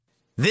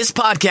This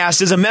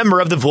podcast is a member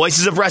of the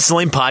Voices of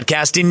Wrestling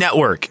Podcasting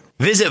Network.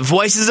 Visit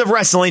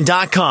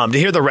voicesofwrestling.com to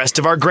hear the rest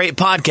of our great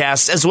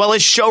podcasts, as well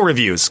as show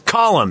reviews,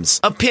 columns,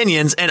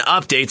 opinions, and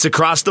updates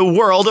across the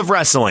world of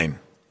wrestling.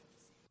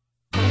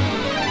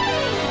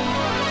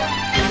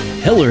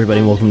 Hello, everybody,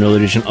 and welcome to another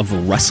edition of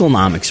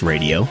Wrestlenomics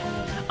Radio.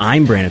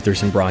 I'm Brandon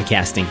Thurston,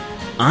 broadcasting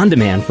on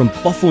demand from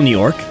Buffalo, New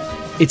York.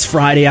 It's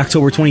Friday,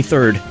 October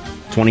 23rd,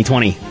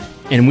 2020,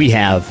 and we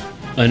have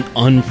an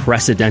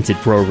unprecedented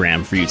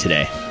program for you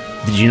today.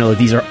 Did you know that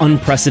these are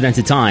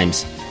unprecedented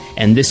times,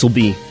 and this will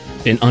be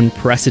an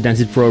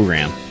unprecedented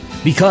program?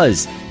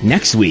 Because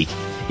next week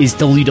is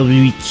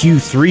WWE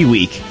Q3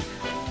 week.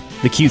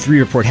 The Q3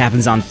 report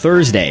happens on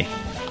Thursday.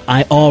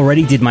 I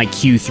already did my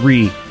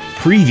Q3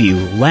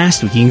 preview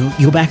last week. You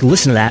can go back and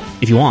listen to that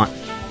if you want.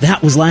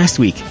 That was last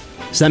week.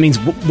 So that means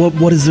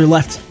what is there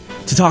left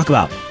to talk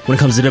about when it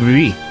comes to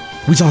WWE?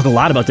 We talk a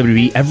lot about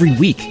WWE every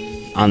week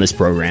on this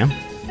program.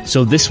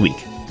 So this week,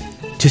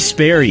 to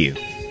spare you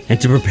and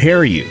to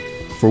prepare you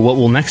for what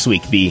will next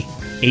week be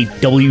a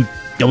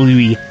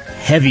WWE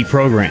heavy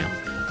program,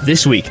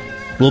 this week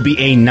will be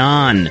a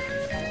non-WWE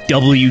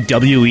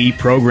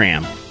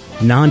program.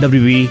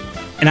 Non-WWE,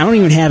 and I don't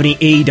even have any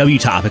AEW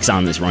topics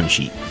on this run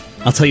sheet.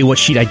 I'll tell you what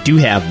sheet I do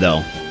have,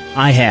 though.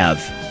 I have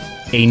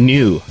a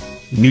New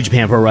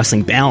Japan Pro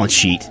Wrestling balance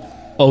sheet.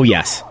 Oh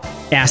yes,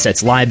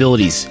 assets,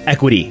 liabilities,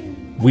 equity.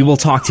 We will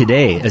talk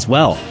today as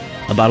well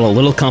about a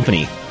little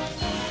company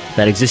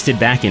that existed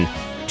back in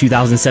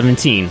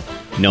 2017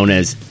 known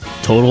as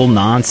Total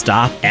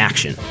Nonstop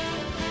Action.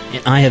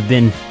 And I have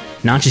been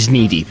not just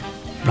knee-deep,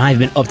 but I have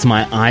been up to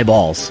my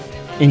eyeballs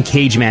in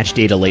cage match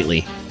data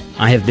lately.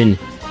 I have been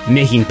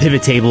making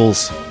pivot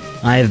tables.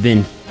 I have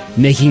been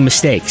making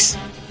mistakes.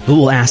 But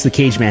we'll ask the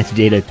cage match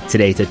data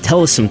today to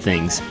tell us some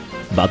things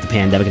about the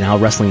pandemic and how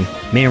wrestling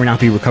may or may not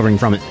be recovering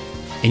from it.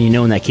 And you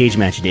know, in that cage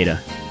match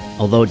data,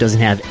 although it doesn't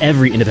have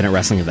every independent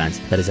wrestling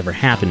event that has ever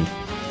happened,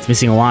 it's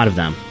missing a lot of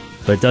them.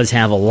 But it does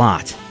have a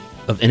lot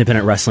of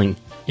independent wrestling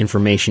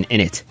information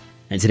in it.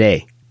 And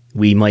today,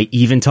 we might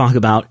even talk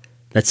about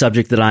that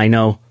subject that I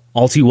know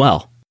all too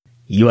well,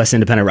 U.S.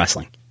 independent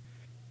wrestling.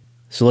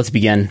 So let's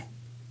begin.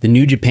 The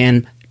New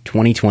Japan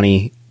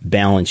 2020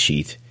 balance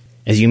sheet.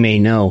 As you may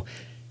know,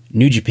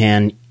 New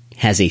Japan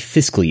has a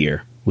fiscal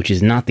year, which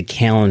is not the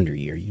calendar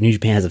year. New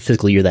Japan has a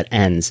fiscal year that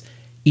ends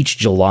each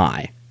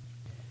July.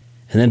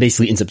 And then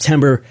basically in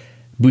September,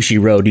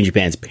 Bushiroad, New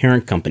Japan's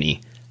parent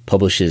company,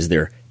 publishes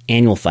their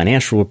annual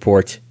financial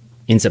report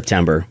in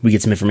September. We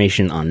get some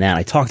information on that.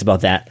 I talked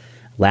about that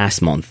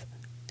last month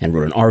and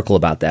wrote an article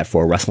about that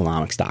for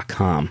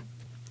Wrestlenomics.com,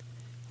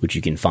 which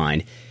you can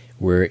find,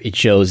 where it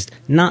shows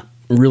not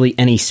really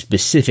any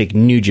specific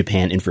New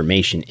Japan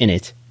information in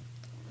it,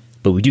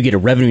 but we do get a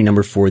revenue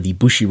number for the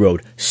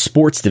Bushiroad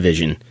sports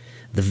division,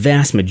 the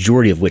vast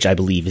majority of which I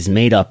believe is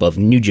made up of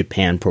New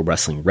Japan Pro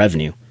Wrestling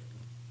revenue.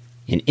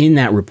 And in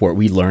that report,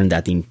 we learned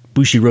that the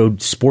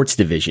Bushiroad sports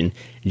division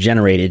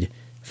generated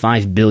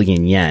 5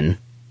 billion yen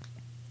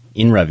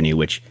in revenue,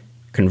 which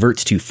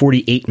converts to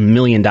 $48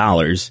 million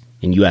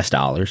in US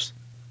dollars.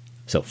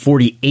 So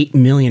 $48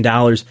 million,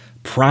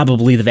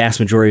 probably the vast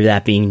majority of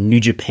that being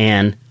New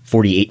Japan,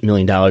 $48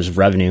 million of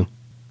revenue.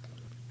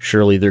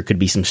 Surely there could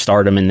be some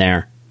stardom in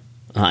there.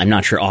 I'm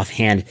not sure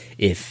offhand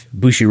if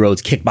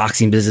Bushiroad's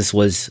kickboxing business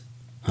was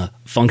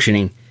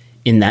functioning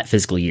in that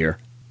fiscal year.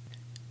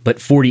 But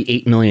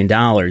 $48 million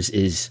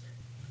is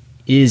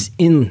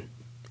in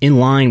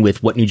line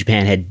with what New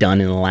Japan had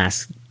done in the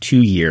last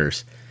 2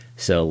 years.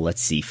 So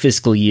let's see,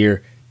 fiscal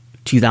year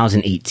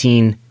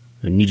 2018,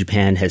 New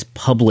Japan has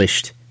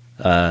published,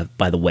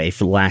 by the way,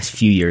 for the last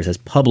few years, has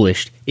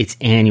published its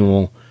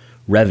annual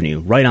revenue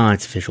right on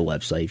its official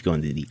website. If you go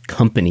into the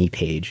company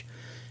page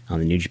on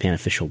the New Japan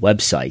official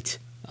website,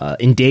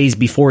 in days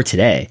before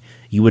today,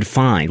 you would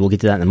find, we'll get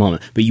to that in a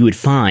moment, but you would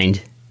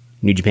find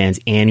New Japan's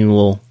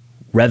annual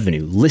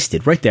revenue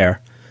listed right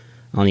there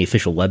on the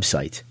official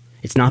website.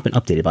 It's not been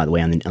updated, by the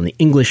way, on the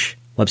English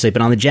website,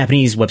 but on the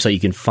Japanese website you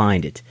can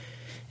find it.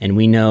 And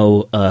we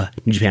know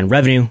New Japan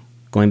revenue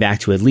going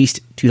back to at least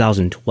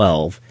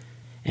 2012.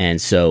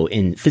 And so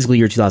in fiscal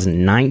year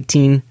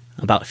 2019,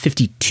 about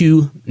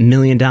 $52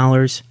 million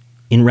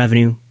in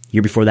revenue.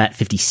 Year before that,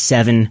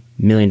 $57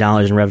 million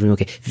in revenue.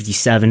 Okay,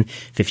 57,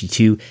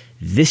 52.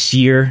 This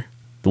year,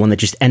 the one that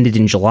just ended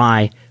in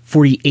July,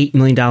 $48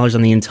 million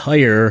on the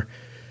entire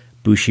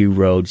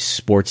Bushiroad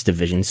sports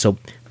division. So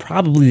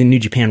probably the New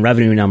Japan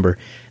revenue number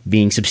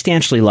being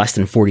substantially less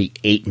than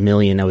 $48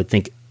 million, I would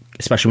think,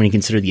 especially when you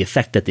consider the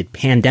effect that the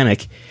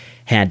pandemic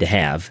had to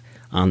have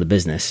on the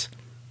business.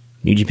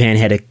 New Japan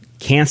had to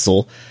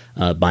cancel,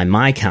 by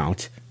my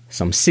count,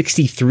 some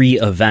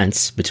 63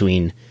 events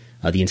between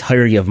the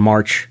entirety of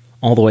March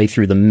all the way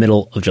through the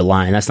middle of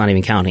July, and that's not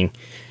even counting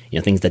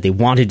things that they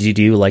wanted to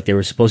do, like they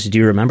were supposed to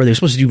do. Remember, they were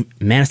supposed to do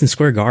Madison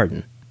Square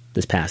Garden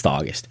this past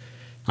August.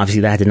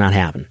 Obviously, that did not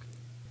happen.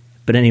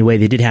 But anyway,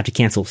 they did have to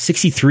cancel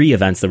 63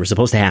 events that were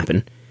supposed to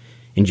happen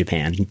in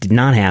Japan. It did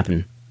not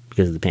happen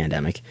because of the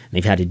pandemic. And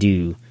they've had to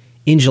do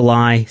in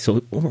July,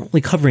 so we're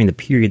only covering the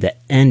period that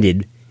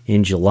ended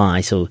in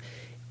July. So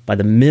by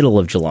the middle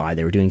of July,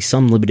 they were doing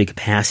some limited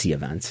capacity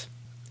events.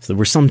 So there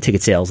were some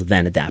ticket sales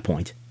then at that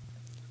point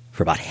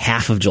for about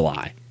half of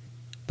July.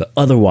 But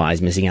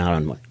otherwise missing out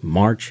on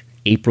March,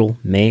 April,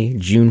 May,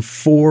 June,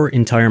 4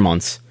 entire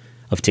months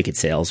of ticket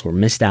sales were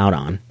missed out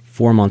on,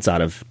 4 months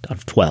out of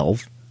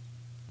 12.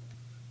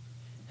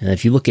 And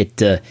if you look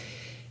at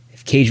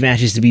if cage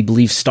matches to be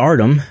believed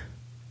Stardom,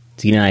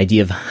 to get an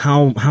idea of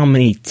how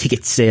many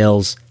ticket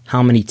sales,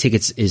 how many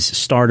tickets is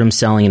Stardom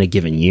selling in a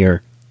given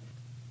year.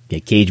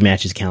 Cage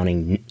matches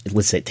counting,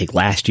 let's say take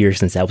last year,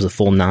 since that was a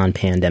full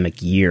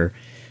non-pandemic year,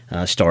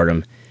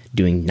 Stardom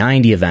doing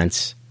 90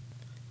 events.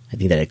 I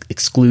think that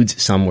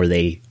excludes some where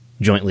they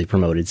jointly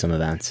promoted some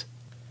events.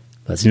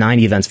 But it's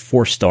 90 events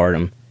for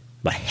Stardom,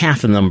 about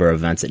half the number of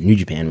events that New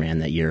Japan ran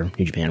that year.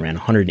 New Japan ran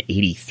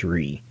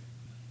 183.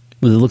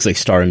 Well, it looks like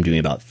Stardom doing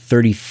about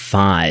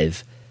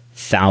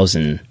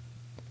 35,000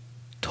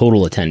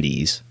 total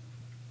attendees,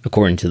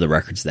 according to the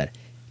records that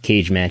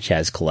Cage Match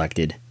has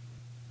collected.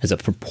 As a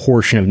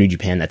proportion of New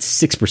Japan, that's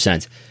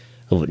 6%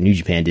 of what New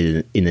Japan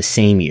did in the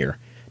same year.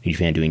 New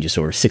Japan doing just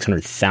over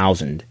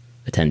 600,000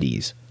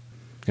 attendees.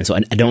 And so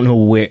I don't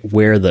know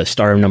where the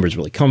Stardom numbers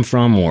really come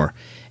from, or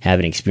have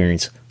any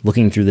experience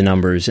looking through the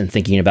numbers and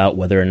thinking about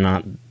whether or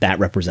not that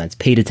represents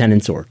paid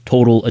attendance or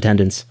total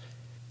attendance.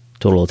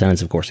 Total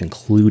attendance, of course,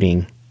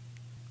 including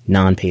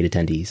non-paid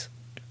attendees.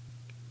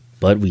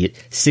 But we get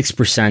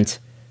 6%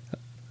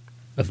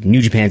 of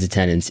New Japan's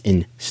attendance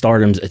in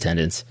Stardom's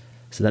attendance.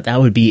 So that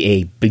would be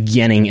a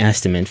beginning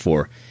estimate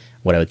for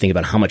what I would think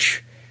about how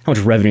much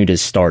revenue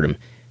does Stardom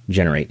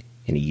generate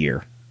in a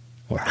year,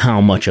 or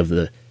how much of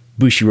the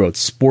Bushiroad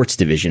sports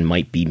division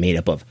might be made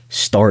up of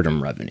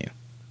Stardom revenue.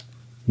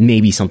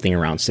 Maybe something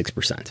around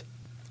 6%.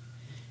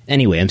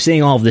 Anyway, I'm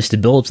saying all of this to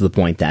build up to the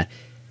point that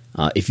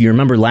if you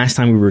remember last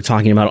time we were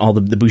talking about all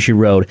the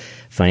Bushiroad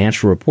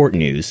financial report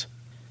news,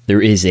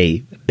 there is a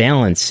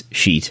balance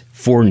sheet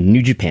for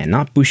New Japan,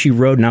 not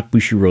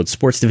Bushiroad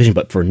Sports Division,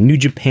 but for New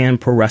Japan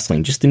Pro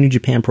Wrestling, just the New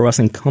Japan Pro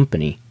Wrestling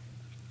company,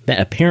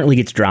 that apparently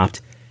gets dropped.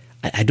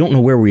 I don't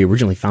know where we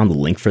originally found the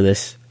link for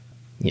this.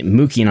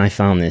 Mookie and I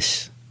found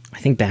this, I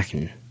think back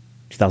in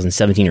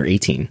 2017 or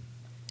 18,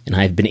 and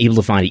I've been able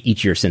to find it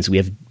each year since. We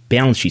have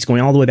balance sheets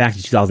going all the way back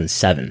to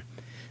 2007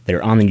 that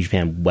are on the New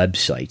Japan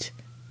website,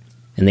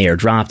 and they are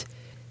dropped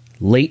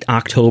late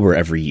October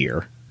every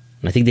year,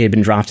 and I think they had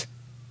been dropped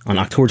on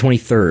October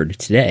 23rd,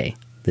 today,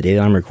 the day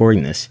that I'm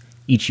recording this,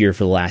 each year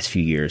for the last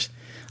few years.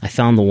 I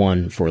found the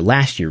one for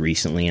last year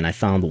recently, and I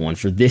found the one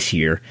for this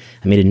year.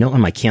 I made a note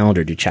on my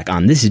calendar to check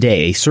on this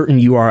day a certain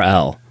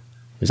URL.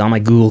 It was on my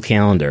Google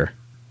Calendar,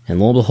 and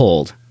lo and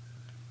behold,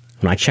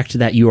 when I checked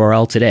that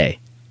URL today,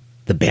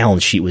 the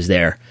balance sheet was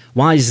there.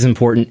 Why is this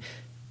important?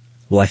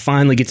 Well, I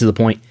finally get to the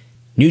point.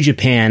 New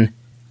Japan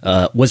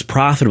was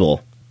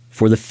profitable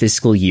for the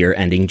fiscal year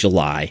ending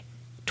July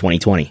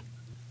 2020.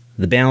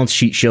 The balance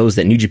sheet shows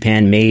that New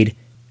Japan made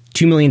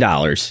 $2 million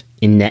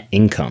in net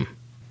income.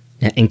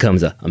 Net income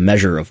is a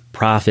measure of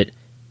profit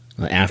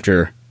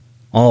after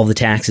all of the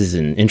taxes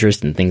and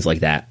interest and things like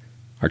that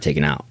are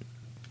taken out.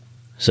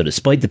 So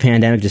despite the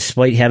pandemic,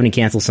 despite having to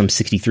cancel some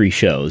 63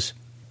 shows,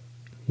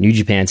 New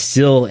Japan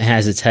still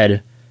has its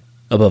head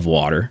above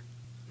water.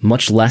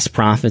 Much less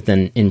profit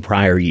than in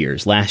prior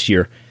years. Last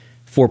year,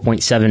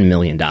 $4.7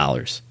 million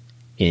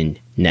in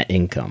net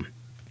income.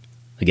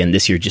 Again,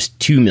 this year, just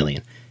 $2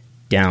 million.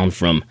 Down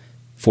from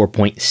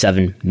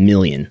 $4.7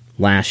 million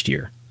last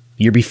year.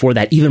 The year before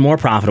that, even more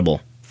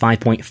profitable,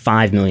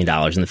 $5.5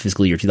 million in the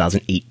fiscal year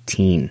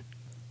 2018.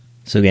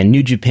 So again,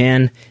 New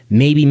Japan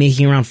may be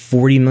making around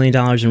 $40 million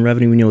in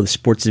revenue. We know the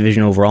sports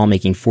division overall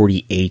making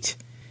 $48.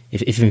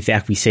 If in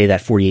fact we say that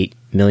 $48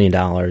 million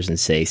and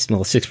say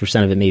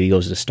 6% of it maybe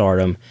goes to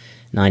Stardom,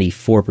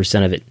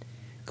 94% of it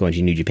going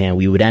to New Japan,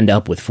 we would end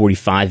up with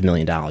 $45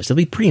 million. They'll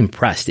be pretty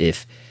impressed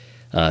if,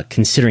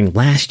 considering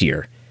last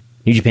year,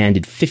 New Japan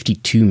did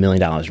 $52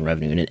 million in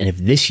revenue, and if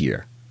this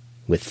year,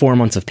 with 4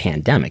 months of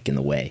pandemic in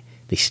the way,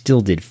 they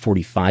still did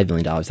 $45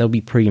 million, that would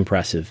be pretty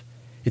impressive.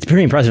 It's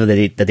pretty impressive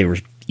that they were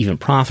even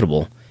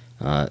profitable.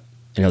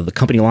 The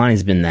company line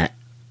has been that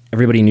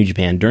everybody in New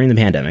Japan during the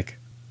pandemic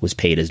was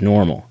paid as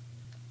normal.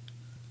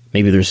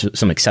 Maybe there's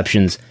some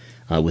exceptions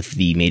with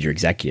the major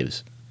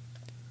executives.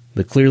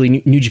 But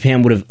clearly, New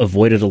Japan would have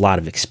avoided a lot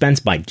of expense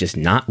by just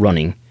not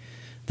running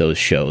those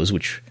shows,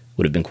 which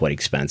would have been quite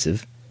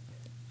expensive.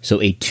 So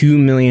a $2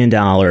 million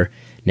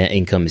net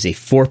income is a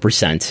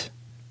 4%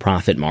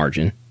 profit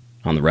margin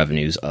on the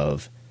revenues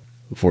of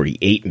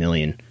 $48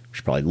 million. We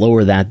should probably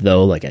lower that,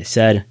 though. Like I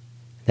said,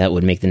 that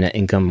would make the net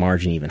income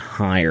margin even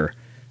higher.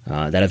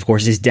 That, of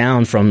course, is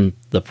down from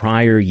the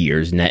prior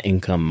year's net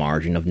income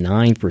margin of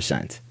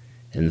 9%,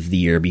 and the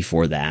year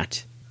before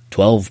that,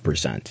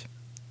 12%.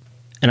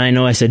 And I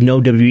know I said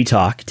no WWE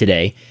talk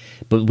today,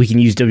 but we can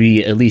use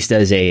WWE at least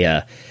as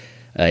a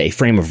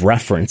frame of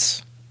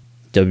reference.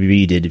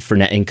 WWE did for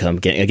net income,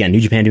 again,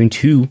 New Japan doing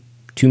 $2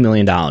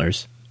 million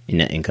in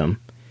net income.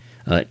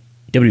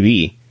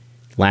 WWE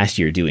last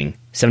year doing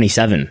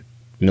 $77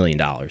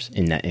 million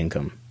in net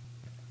income.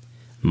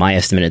 My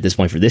estimate at this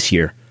point for this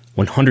year,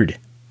 $100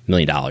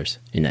 million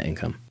in net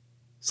income.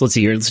 So let's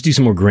see here. Let's do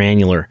some more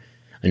granular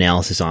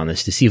analysis on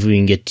this to see if we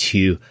can get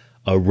to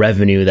a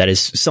revenue that is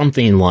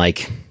something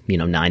like,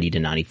 90 to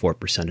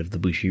 94% of the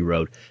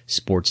Bushiroad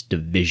sports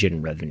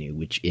division revenue,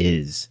 which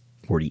is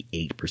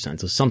 48%.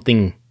 So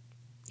something,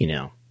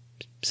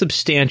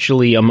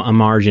 substantially a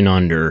margin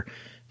under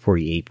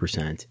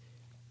 48%,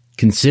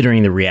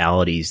 considering the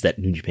realities that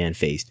New Japan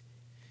faced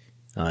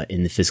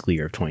in the fiscal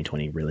year of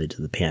 2020 related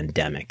to the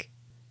pandemic.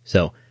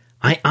 So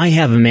I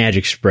have a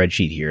magic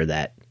spreadsheet here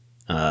that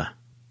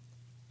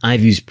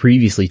I've used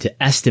previously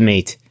to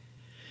estimate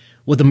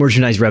what the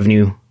merchandise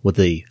revenue, what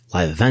the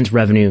live events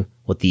revenue,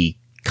 what the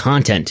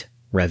content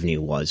revenue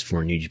was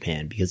for New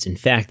Japan. Because in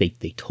fact, they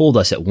told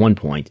us at one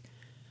point,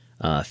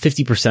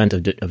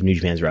 50% of New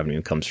Japan's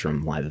revenue comes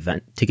from live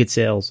event ticket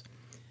sales,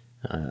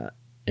 and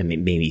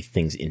maybe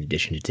things in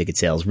addition to ticket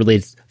sales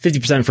related,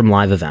 50% from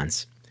live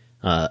events,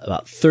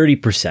 about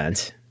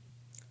 30%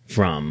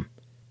 from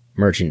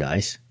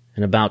merchandise,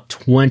 and about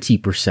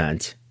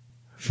 20%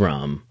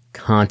 from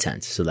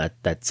content. So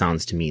that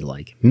sounds to me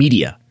like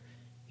media.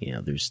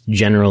 There's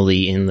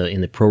generally in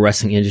the pro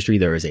wrestling industry,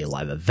 there is a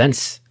live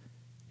events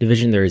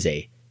division, there is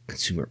a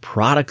consumer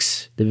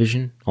products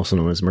division, also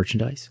known as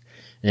merchandise,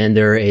 and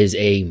there is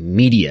a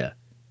media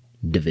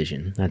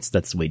division. That's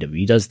the way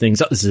WWE does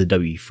things. Oh, this is a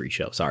WWE free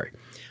show. Sorry.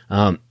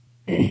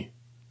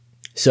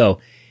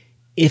 So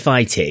if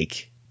I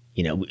take,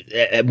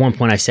 at one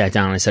point I sat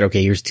down and I said,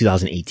 okay, here's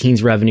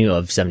 2018's revenue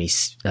of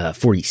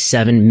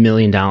 $47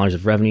 million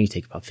of revenue. You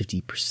take about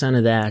 50%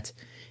 of that.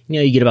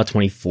 You get about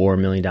 $24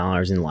 million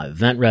in live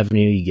event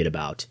revenue. You get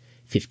about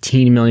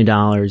 $15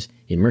 million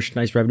in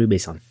merchandise revenue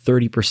based on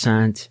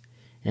 30%.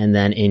 And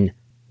then in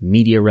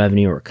media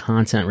revenue or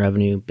content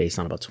revenue based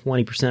on about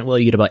 20%, well,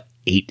 you get about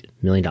 $8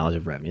 million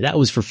of revenue. That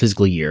was for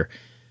fiscal year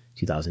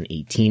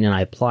 2018. And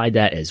I applied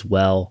that as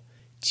well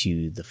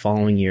to the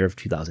following year of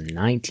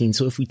 2019.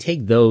 So if we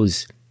take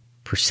those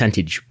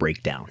percentage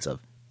breakdowns of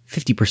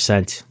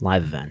 50%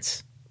 live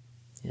events,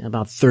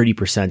 about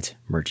 30%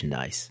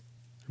 merchandise,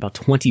 about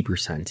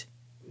 20%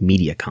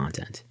 media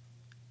content.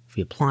 If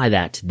we apply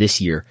that to this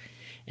year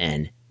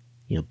and,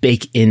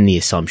 bake in the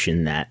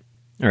assumption that,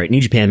 all right,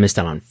 New Japan missed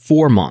out on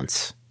 4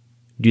 months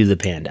due to the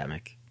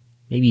pandemic,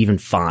 maybe even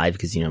 5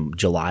 because,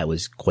 July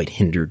was quite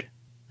hindered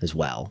as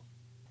well.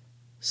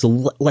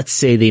 So let's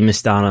say they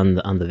missed out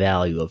on the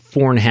value of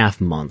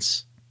 4.5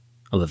 months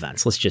of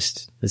events.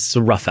 This is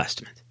a rough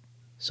estimate.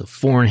 So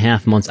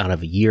 4.5 months out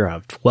of a year, out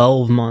of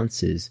 12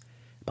 months is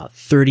about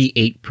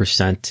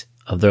 38%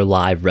 of their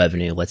live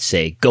revenue, let's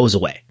say, goes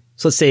away.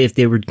 So let's say if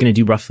they were going to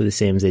do roughly the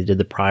same as they did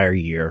the prior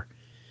year,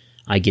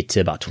 I get to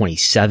about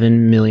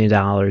 $27 million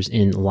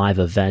in live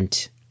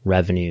event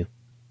revenue.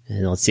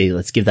 And let's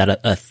give that a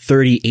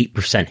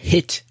 38%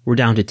 hit. We're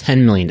down to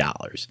 $10 million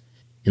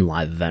in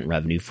live event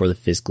revenue for the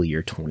fiscal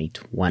year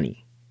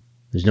 2020.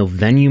 There's no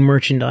venue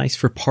merchandise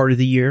for part of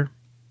the year.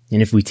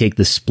 And if we take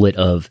the split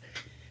of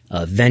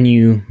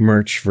venue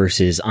merch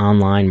versus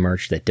online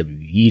merch that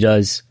WWE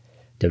does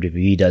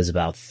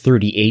about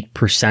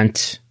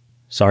 38%.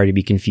 Sorry to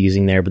be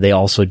confusing there, but they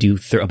also do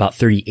about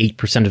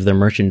 38% of their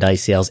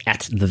merchandise sales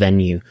at the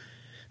venue.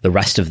 The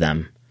rest of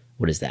them,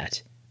 what is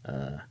that?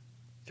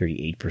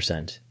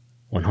 38%.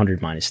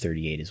 100 minus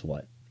 38 is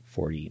what?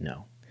 40?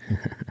 No.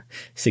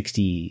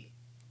 62%,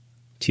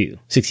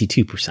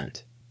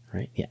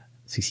 right? Yeah.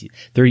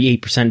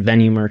 38%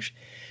 venue merch,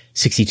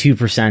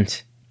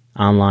 62%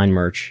 online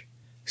merch.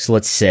 So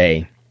let's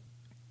say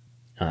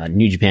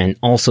New Japan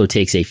also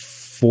takes a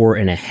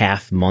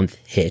 4.5 month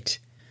hit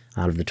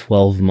out of the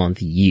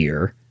 12-month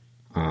year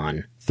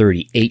on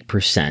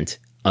 38%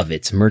 of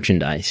its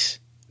merchandise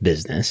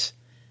business.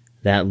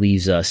 That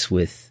leaves us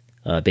with,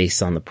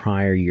 based on the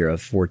prior year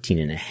of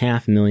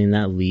 $14.5 million,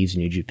 that leaves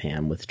New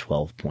Japan with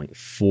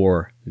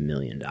 $12.4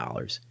 million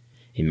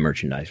in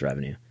merchandise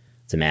revenue.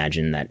 Let's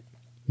imagine that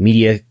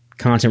media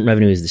content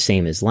revenue is the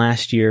same as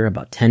last year,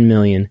 about $10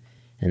 million,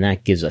 and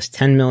that gives us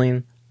 $10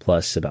 million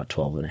plus about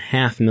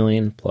 $12.5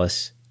 million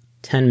plus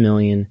 $10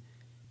 million.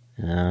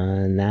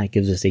 And that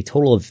gives us a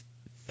total of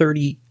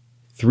 $33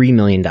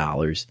 million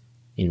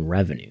in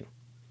revenue.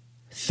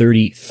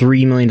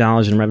 $33 million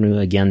in revenue.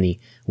 Again,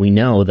 we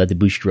know that the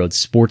Bushiroad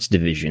Sports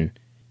Division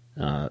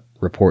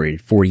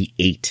reported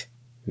 $48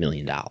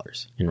 million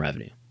in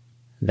revenue.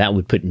 That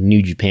would put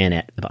New Japan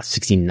at about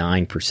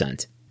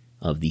 69%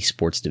 of the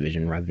sports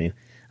division revenue.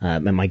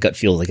 And my gut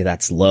feels like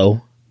that's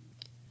low.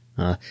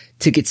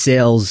 Ticket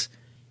sales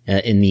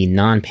in the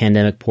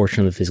non-pandemic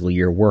portion of the fiscal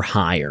year were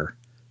higher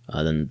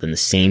than the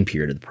same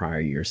period of the prior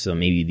year. So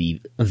maybe the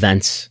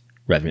events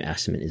revenue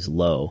estimate is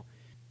low.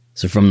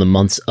 So from the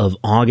months of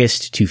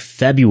August to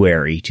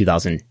February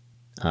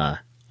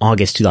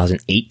August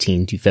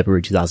 2018 to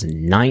February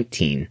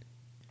 2019,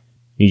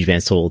 New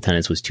Japan's total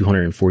attendance was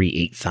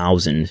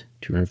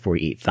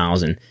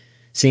 248,000.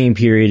 Same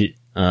period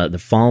the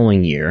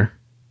following year,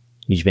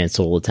 New Japan's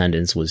total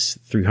attendance was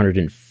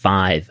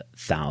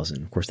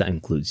 305,000. Of course, that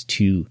includes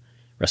 2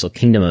 Wrestle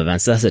Kingdom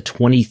events. That's a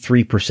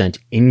 23%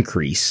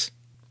 increase.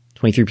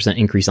 23%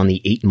 increase on the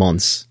 8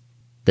 months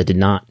that did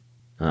not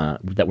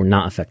that were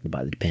not affected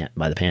by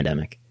the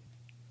pandemic.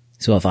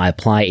 So if I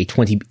apply a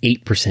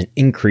 28%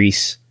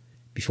 increase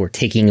before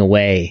taking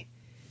away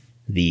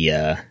the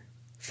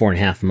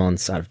 4.5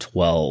 months out of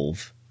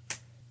 12,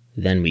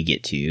 then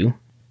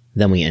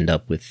we end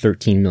up with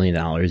 $13 million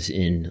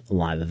in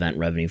live event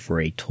revenue for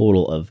a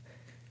total of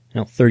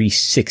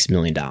 $36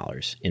 million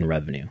in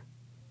revenue.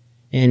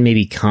 And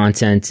maybe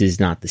content is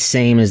not the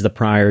same as the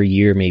prior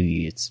year.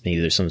 Maybe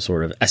there's some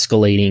sort of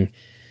escalating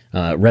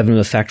revenue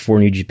effect for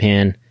New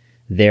Japan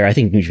there. I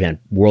think New Japan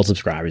World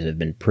subscribers have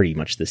been pretty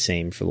much the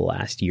same for the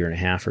last year and a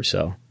half or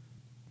so.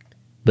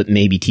 But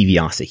maybe TV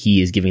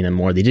Asahi is giving them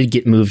more. They did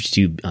get moved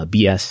to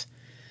BS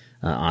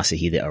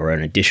Asahi, or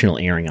an additional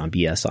airing on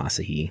BS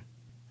Asahi.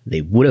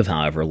 They would have,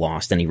 however,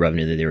 lost any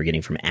revenue that they were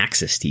getting from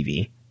Access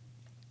TV,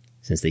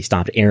 since they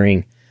stopped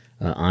airing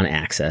on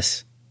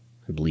Access,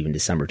 I believe in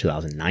December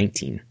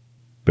 2019.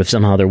 But if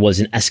somehow there was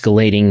an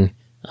escalating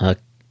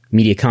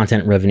media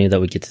content revenue that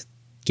would get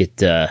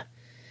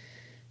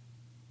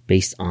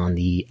based on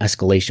the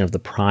escalation of the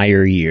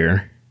prior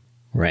year,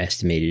 where I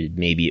estimated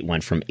maybe it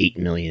went from 8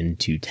 million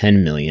to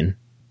 10 million,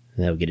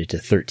 that would get it to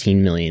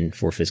 13 million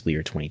for fiscal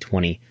year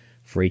 2020,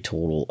 for a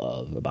total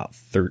of about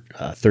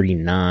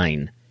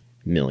 39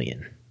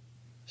 million.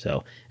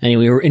 So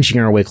anyway, we're inching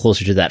our way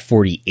closer to that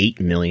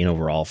 48 million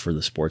overall for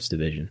the sports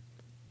division.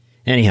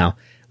 Anyhow,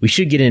 we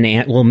should get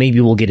maybe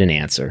we'll get an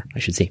answer. I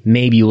should say,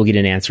 maybe we'll get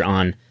an answer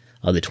on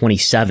the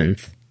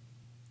 27th.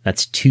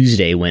 That's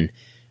Tuesday, when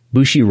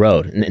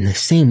Bushiroad, and in the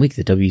same week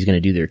that W is going to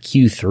do their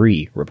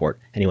Q3 report.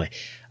 Anyway,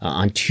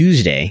 on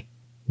Tuesday,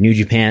 New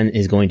Japan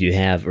is going to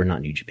have, or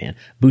not New Japan,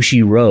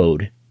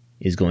 Bushiroad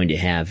is going to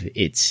have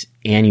its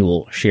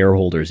annual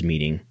shareholders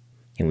meeting,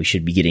 and we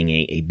should be getting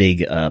a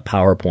big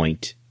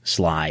PowerPoint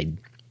slide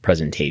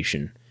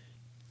presentation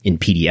in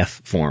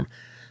PDF form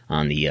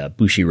on the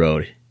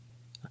Bushiroad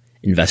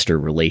investor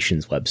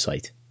relations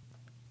website,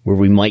 where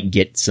we might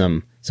get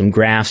some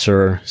graphs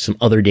or some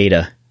other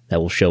data that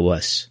will show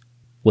us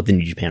what the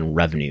New Japan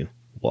revenue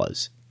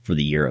was for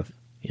the year of,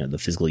 the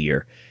fiscal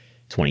year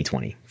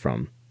 2020,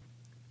 from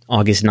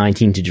August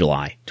 19 to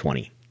July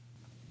 20.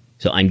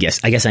 So I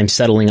guess I'm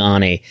settling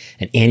on an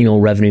annual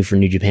revenue for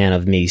New Japan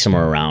of maybe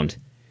somewhere around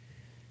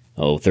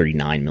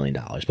 $39 million,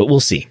 but we'll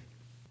see.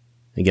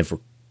 Again,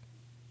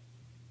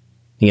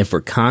 for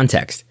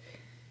context,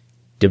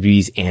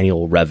 WWE's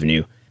annual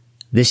revenue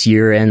this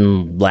year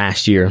and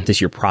last year,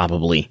 this year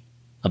probably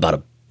about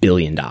 $1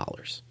 billion.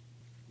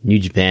 New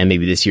Japan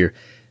maybe this year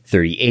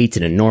 38,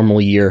 in a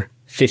normal year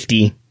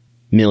 50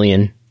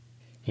 million,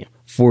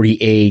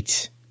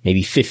 48,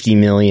 maybe 50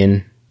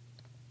 million.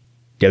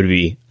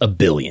 WWE $1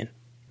 billion.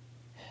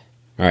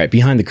 All right,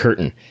 behind the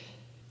curtain,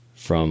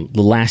 from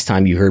the last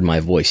time you heard my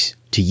voice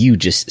to you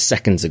just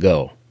seconds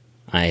ago,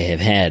 I have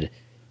had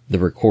the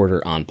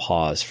recorder on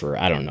pause for,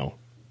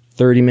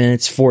 30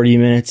 minutes, 40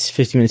 minutes,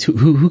 50 minutes.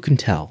 Who can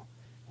tell?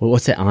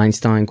 What's that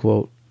Einstein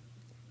quote?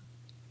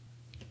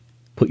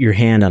 Put your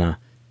hand on a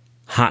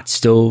hot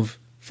stove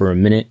for a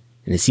minute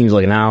and it seems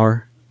like an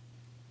hour.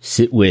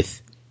 Sit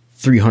with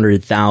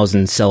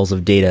 300,000 cells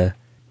of data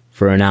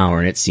for an hour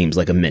and it seems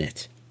like a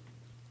minute.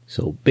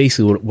 So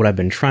basically what I've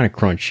been trying to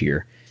crunch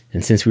here,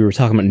 and since we were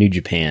talking about New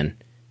Japan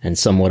and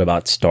somewhat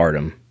about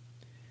Stardom,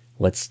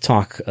 let's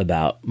talk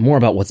more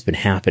about what's been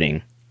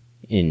happening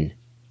in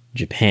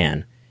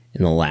Japan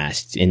in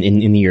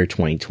the year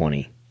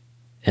 2020,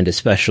 and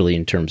especially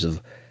in terms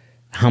of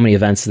how many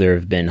events there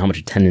have been, how much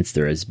attendance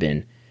there has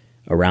been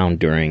around,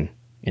 during,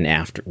 and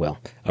after. Well,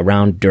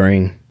 around,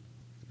 during,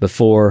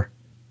 before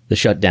the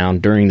shutdown,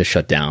 during the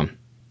shutdown,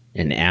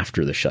 and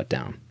after the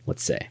shutdown,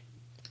 let's say.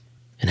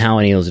 And how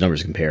any of those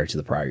numbers compare to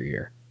the prior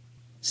year.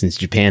 Since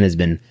Japan has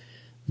been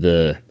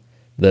the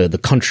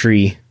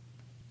country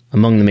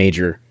among the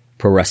major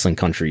pro wrestling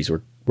countries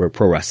where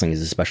pro wrestling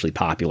is especially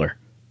popular,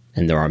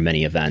 and there are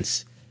many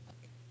events.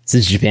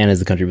 Since Japan is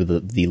the country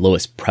with the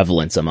lowest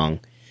prevalence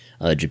among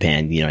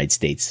Japan, the United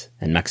States,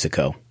 and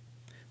Mexico,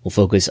 we'll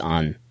focus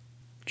on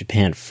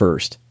Japan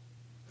first.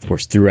 Of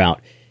course,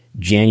 throughout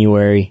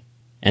January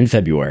and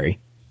February,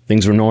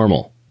 things were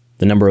normal.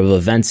 The number of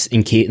events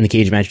in the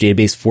Cage Match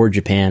database for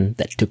Japan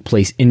that took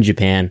place in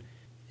Japan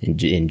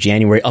in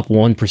January up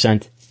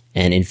 1%,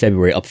 and in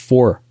February up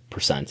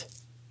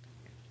 4%.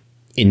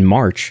 In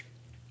March,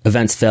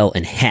 events fell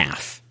in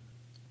half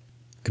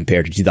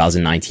compared to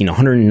 2019.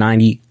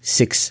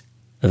 196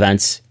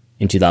 events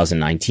in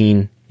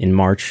 2019 in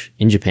March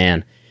in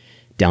Japan,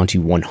 down to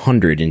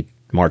 100 in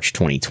March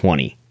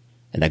 2020.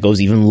 And that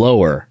goes even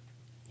lower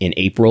in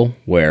April,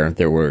 where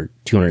there were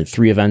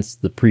 203 events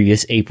the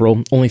previous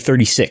April, only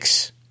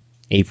 36.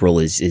 April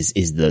is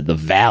the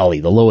valley,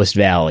 the lowest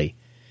valley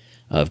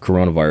of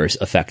coronavirus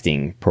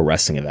affecting pro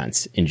wrestling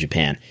events in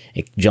Japan.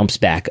 It jumps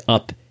back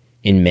up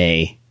in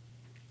May.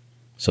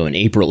 So in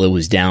April, it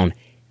was down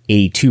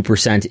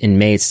 82%. In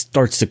May, it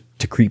starts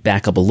to creep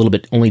back up a little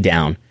bit, only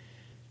down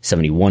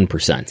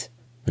 71%,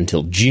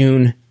 until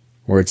June,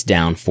 where it's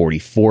down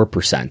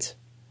 44%.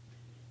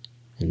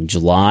 In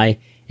July,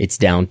 it's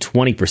down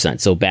 20%,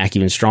 so back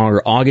even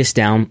stronger. August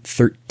down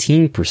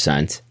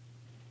 13%.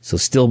 So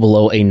still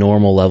below a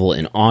normal level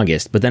in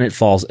August, but then it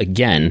falls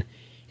again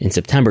in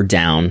September,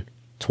 down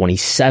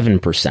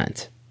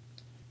 27%.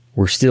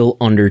 We're still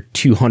under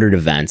 200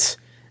 events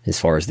as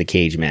far as the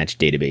cage match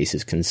database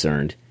is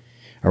concerned.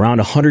 Around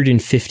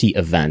 150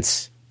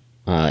 events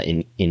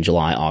in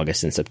July,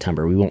 August, and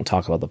September. We won't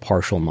talk about the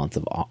partial month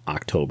of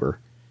October.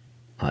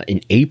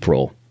 In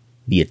April,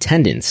 the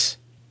attendance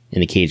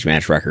in the cage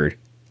match record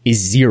is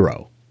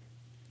 0.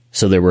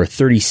 So there were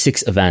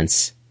 36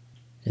 events,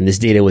 and this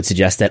data would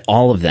suggest that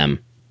all of them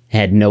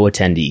had no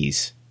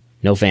attendees,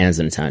 no fans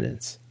in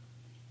attendance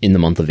in the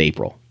month of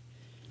April.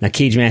 Now,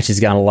 cage match has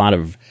got a lot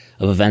of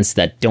events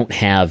that don't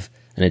have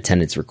an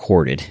attendance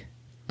recorded,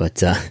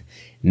 but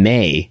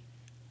May,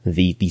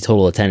 the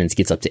total attendance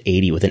gets up to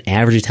 80 with an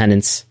average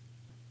attendance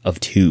of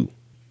 2,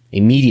 a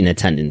median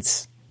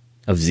attendance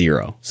of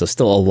 0. So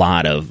still a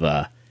lot of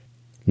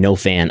no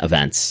fan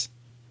events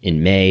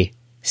in May.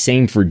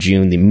 Same for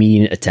June. The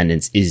median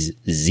attendance is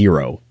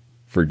 0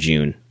 for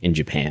June in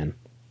Japan.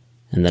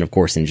 And then, of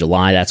course, in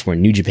July, that's where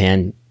New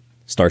Japan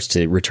starts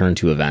to return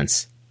to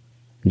events.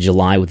 In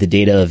July, with the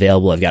data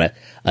available, I've got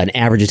an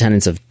average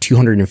attendance of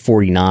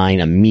 249,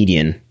 a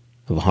median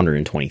of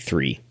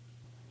 123.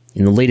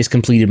 In the latest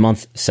completed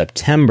month,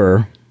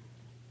 September,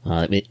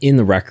 in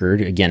the record,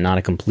 again, not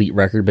a complete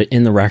record, but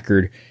in the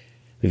record,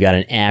 we've got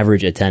an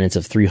average attendance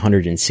of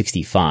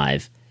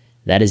 365.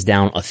 That is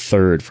down a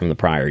third from the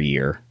prior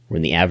year,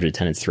 when the average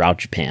attendance throughout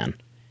Japan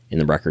in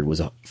the record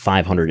was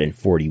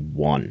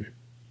 541.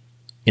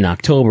 In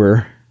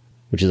October,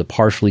 which is a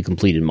partially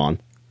completed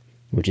month,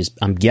 which is,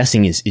 I'm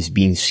guessing, is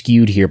being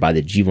skewed here by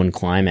the G1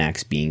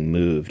 Climax being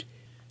moved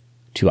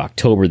to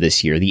October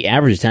this year. The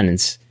average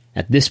attendance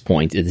at this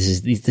point,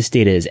 this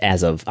data is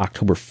as of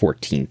October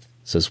 14th,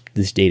 so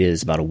this data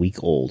is about a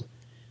week old.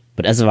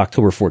 But as of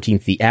October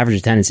 14th, the average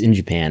attendance in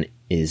Japan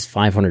is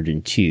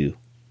 502,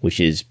 which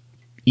is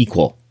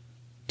equal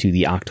to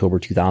the October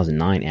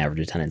 2009 average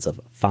attendance of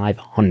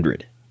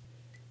 500.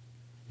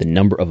 The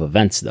number of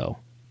events, though,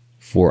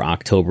 for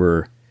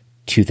October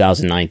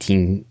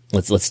 2019,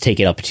 let's take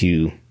it up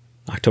to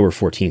October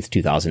 14th,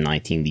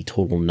 2019. The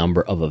total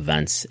number of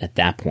events at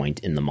that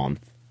point in the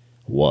month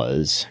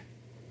was,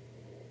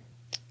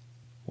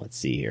 let's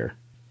see here,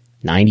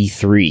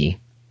 93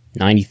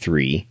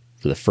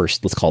 for the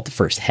first, let's call it the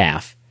first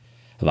half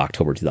of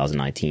October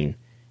 2019.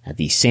 At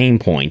the same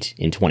point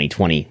in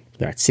 2020,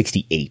 they're at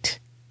 68.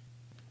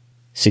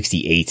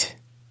 68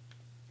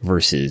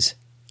 versus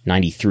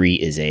 93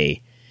 is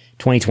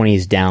 2020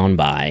 is down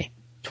by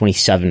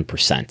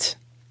 27%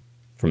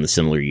 from the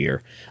similar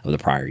year of the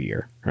prior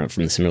year, or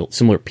from the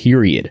similar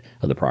period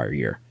of the prior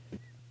year.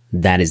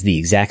 That is the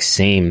exact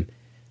same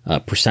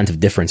percent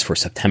of difference for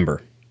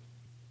September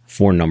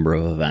for number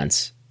of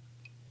events.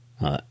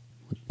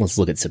 Let's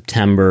look at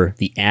September.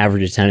 The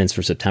average attendance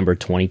for September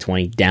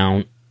 2020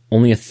 down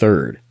only a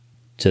third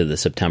to the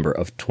September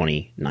of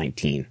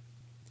 2019.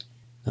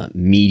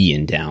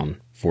 Median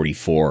down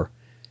 44%.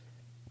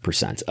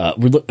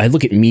 I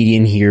look at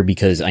median here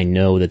because I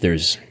know that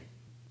there's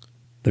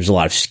a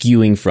lot of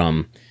skewing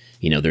from,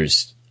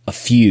 there's a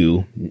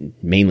few,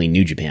 mainly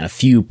New Japan, a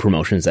few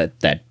promotions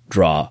that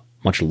draw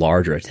much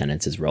larger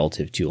attendances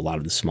relative to a lot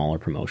of the smaller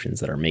promotions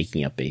that are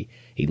making up a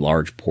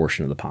large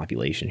portion of the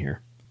population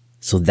here.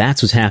 So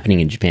that's what's happening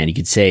in Japan. You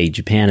could say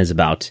Japan is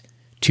about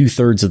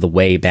 2/3 of the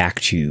way back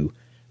to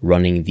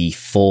running the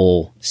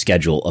full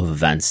schedule of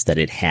events that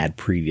it had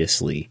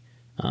previously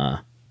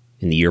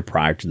in the year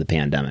prior to the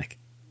pandemic.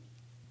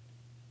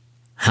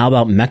 How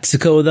about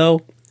Mexico,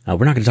 though?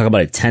 We're not going to talk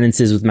about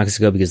attendances with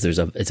Mexico because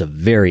it's a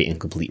very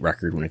incomplete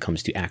record when it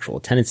comes to actual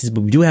attendances,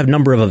 but we do have a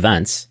number of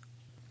events,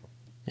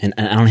 and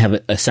I don't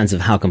have a sense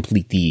of how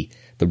complete the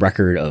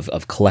record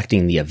of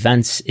collecting the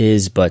events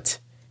is, but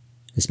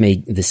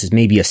this is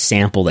maybe a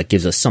sample that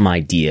gives us some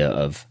idea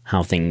of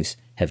how things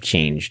have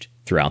changed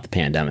throughout the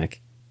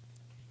pandemic.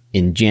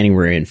 In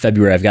January and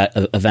February, I've got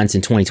events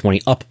in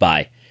 2020 up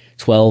by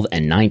 12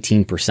 and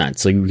 19%.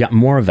 So you've got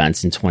more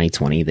events in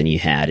 2020 than you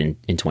had in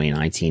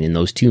 2019 in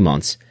those 2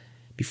 months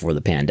before the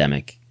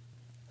pandemic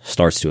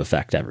starts to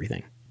affect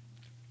everything.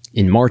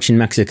 In March in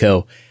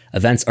Mexico,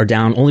 events are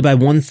down only by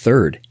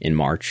 1/3 in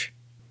March.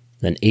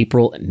 Then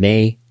April,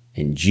 May,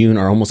 and June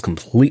are almost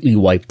completely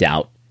wiped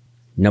out.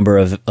 Number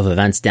of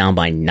events down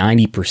by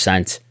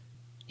 90%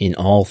 in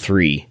all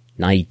three,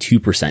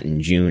 92%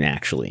 in June,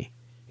 actually.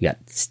 We got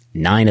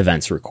 9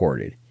 events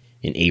recorded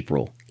in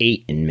April,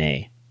 8 in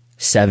May,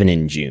 7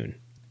 in June.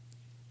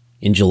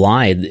 In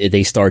July,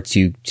 they start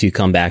to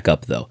come back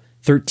up, though.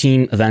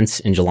 13 events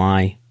in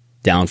July,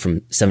 down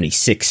from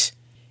 76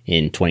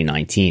 in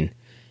 2019.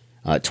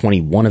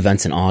 21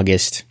 events in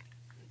August,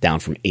 down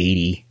from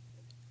 80.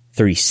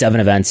 37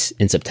 events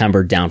in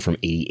September, down from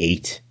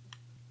 88.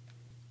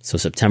 So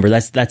September,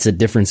 that's a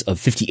difference of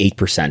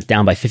 58%,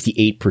 down by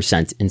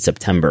 58% in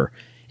September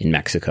in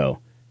Mexico.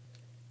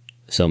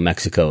 So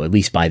Mexico, at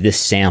least by this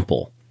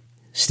sample,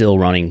 still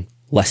running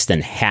less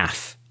than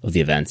half of the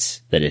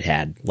events that it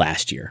had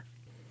last year,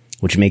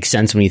 which makes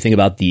sense when you think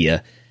about the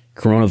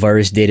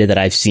coronavirus data that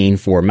I've seen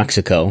for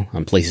Mexico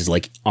on places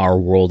like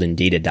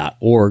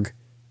ourworldindata.org,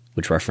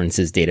 which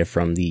references data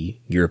from the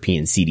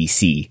European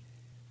CDC,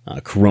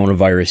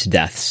 coronavirus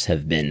deaths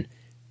have been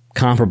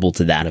comparable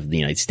to that of the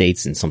United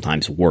States and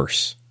sometimes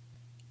worse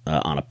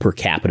on a per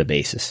capita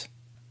basis.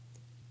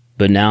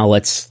 But now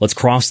let's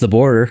cross the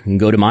border and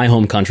go to my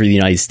home country, the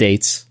United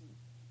States.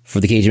 For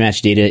the cage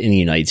match data in the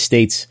United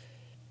States,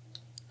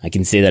 I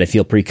can say that I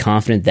feel pretty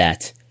confident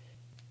that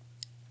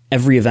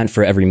every event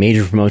for every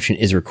major promotion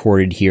is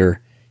recorded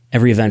here.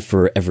 Every event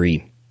for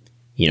every,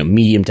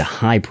 medium to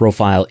high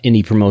profile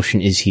indie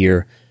promotion is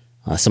here.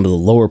 Some of the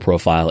lower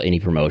profile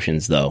indie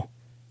promotions, though,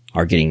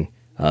 are getting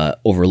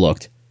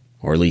overlooked,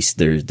 or at least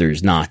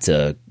there's not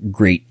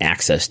great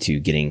access to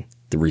getting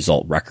the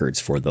result records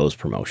for those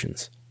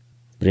promotions.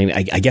 But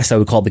anyway, I guess I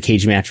would call the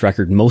cage match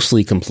record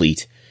mostly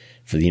complete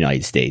for the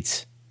United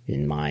States,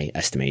 in my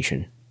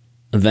estimation.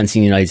 Events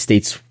in the United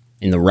States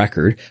in the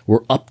record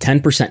were up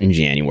 10% in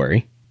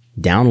January,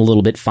 down a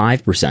little bit,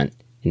 5%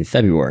 in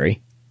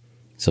February.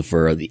 So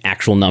for the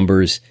actual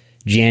numbers,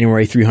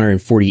 January,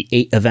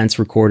 348 events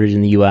recorded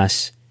in the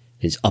U.S.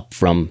 is up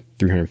from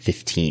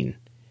 315.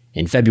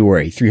 In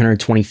February,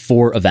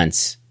 324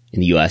 events in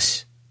the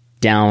U.S.,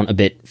 down a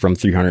bit from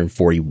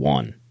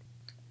 341.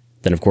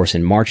 Then, of course,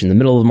 in March, in the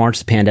middle of March,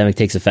 the pandemic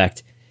takes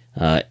effect,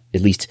 at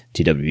least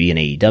to WWE and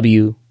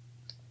AEW,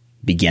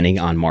 beginning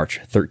on March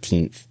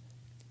 13th.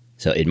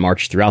 So in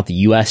March, throughout the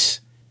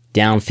U.S.,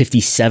 down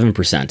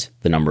 57%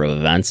 the number of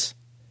events.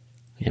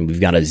 And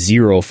we've got a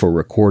 0 for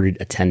recorded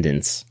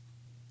attendance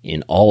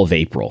in all of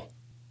April.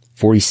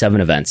 47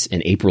 events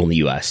in April in the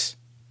U.S.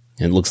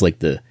 And it looks like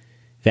the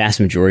vast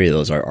majority of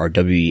those are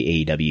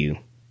WWE,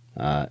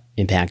 AEW,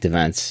 Impact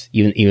events.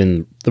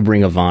 Even the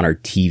Ring of Honor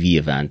TV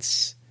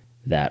events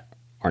that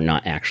are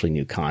not actually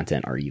new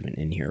content are even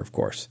in here, of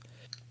course.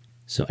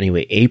 So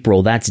anyway,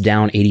 April, that's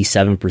down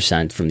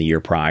 87% from the year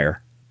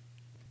prior.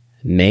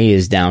 May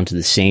is down to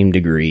the same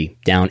degree,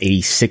 down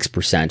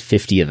 86%,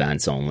 50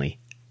 events only.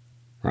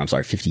 Or I'm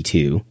sorry,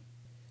 52.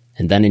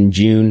 And then in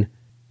June,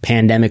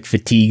 pandemic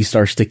fatigue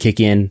starts to kick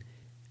in.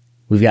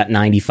 We've got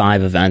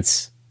 95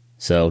 events,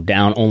 so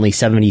down only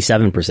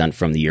 77%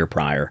 from the year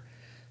prior.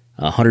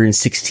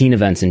 116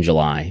 events in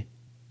July,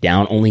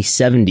 down only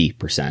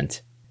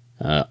 70%.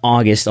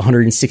 August,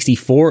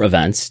 164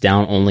 events,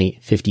 down only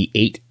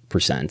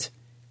 58%.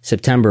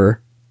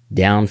 September,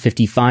 down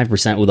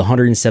 55% with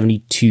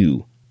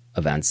 172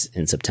 events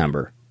in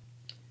September.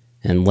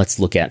 And let's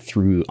look at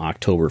through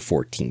October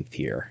 14th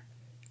here.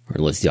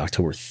 Or let's do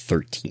October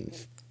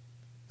 13th.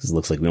 Because it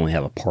looks like we only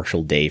have a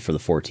partial day for the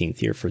 14th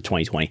here for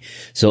 2020.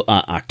 So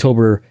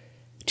October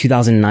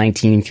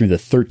 2019 through the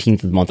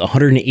 13th of the month,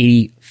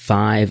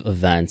 185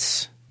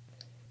 events.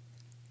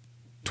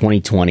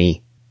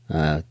 2020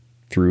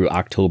 through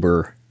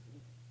October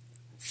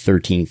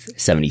 13th,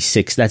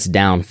 76. That's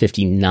down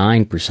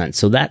 59%.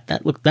 So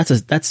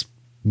that's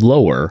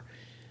lower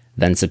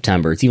than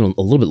September. It's even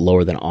a little bit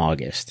lower than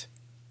August.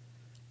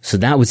 So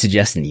that would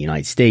suggest in the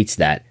United States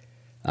that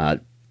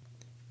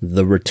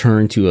the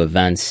return to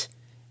events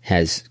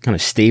has kind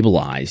of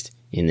stabilized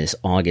in this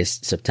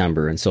August,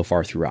 September, and so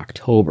far through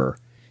October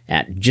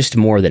at just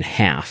more than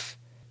half,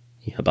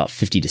 about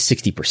 50 to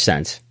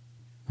 60%,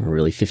 or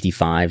really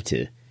 55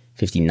 to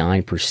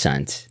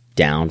 59%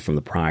 down from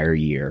the prior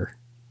year.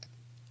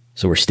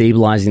 So we're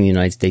stabilizing the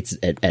United States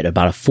at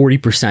about a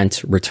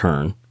 40%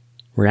 return.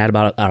 We're at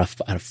about a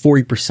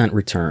 40%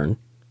 return.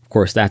 Of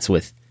course, that's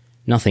with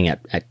nothing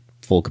at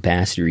full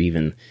capacity or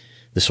even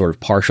the sort of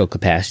partial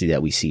capacity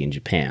that we see in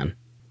Japan.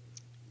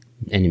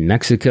 And in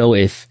Mexico,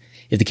 if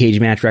the cage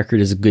match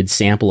record is a good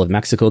sample of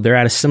Mexico, they're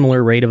at a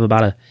similar rate of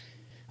about a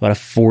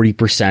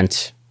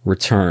 40%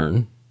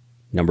 return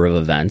number of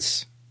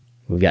events.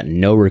 We've got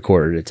no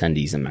recorded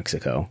attendees in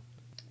Mexico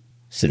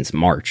since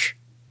March.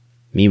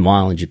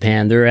 Meanwhile, in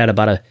Japan, they're at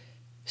about a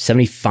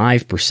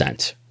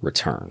 75%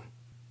 return.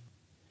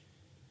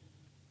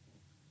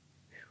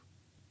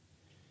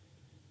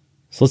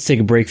 So let's take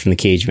a break from the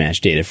cage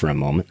match data for a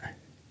moment.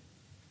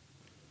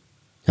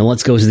 And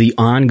let's go to the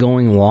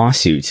ongoing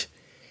lawsuit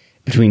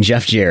between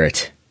Jeff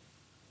Jarrett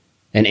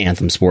and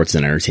Anthem Sports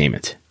and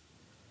Entertainment.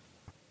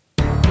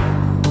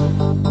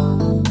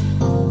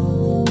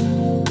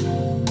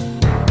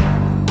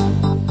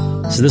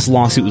 So this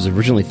lawsuit was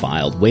originally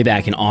filed way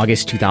back in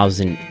August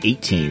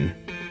 2018.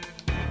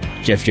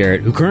 Jeff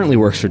Jarrett, who currently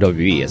works for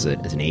WWE as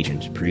an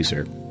agent,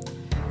 producer,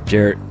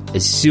 Jarrett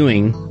is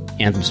suing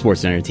Anthem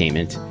Sports and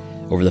Entertainment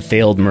over the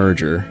failed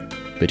merger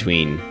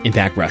between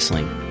Impact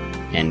Wrestling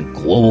and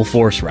Global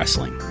Force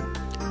Wrestling.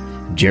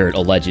 Jarrett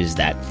alleges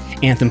that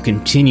Anthem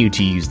continued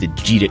to use the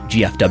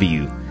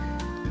GFW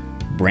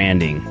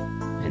branding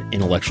and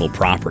intellectual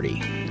property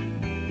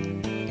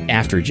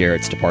after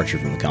Jarrett's departure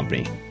from the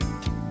company.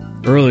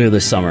 Earlier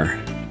this summer,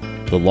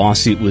 the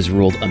lawsuit was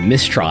ruled a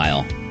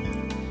mistrial,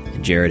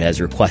 and Jarrett has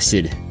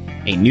requested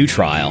a new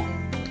trial,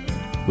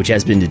 which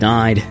has been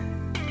denied.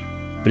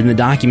 But in the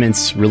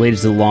documents related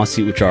to the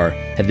lawsuit, which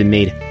have been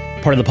made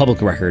part of the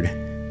public record,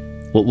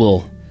 what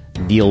we'll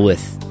deal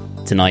with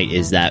tonight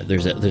is that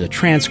there's a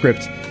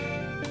transcript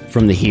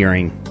from the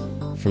hearing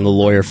from the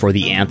lawyer for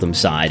the Anthem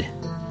side.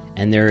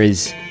 And there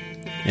is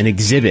an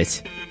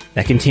exhibit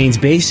that contains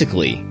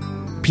basically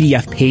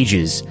PDF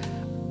pages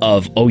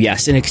of, oh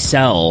yes, an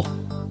Excel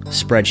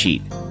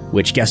spreadsheet,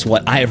 which, guess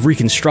what, I have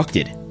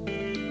reconstructed.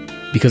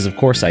 Because of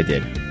course I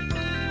did.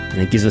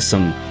 And it gives us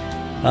some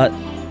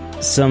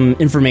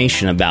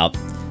information about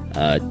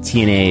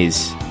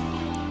TNA's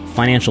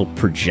financial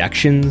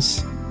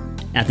projections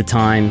at the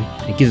time.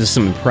 It gives us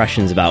some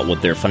impressions about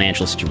what their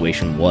financial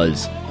situation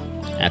was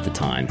at the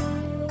time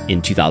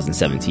in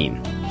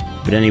 2017.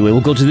 But anyway,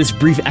 we'll go to this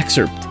brief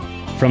excerpt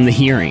from the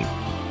hearing.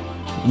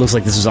 It looks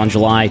like this was on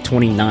July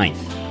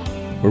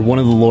 29th, where one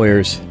of the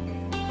lawyers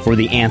for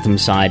the Anthem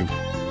side,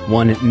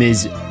 one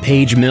Ms.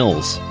 Paige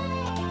Mills,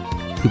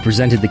 who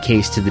presented the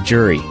case to the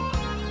jury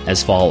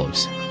as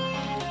follows.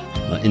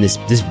 In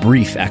this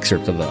brief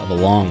excerpt of a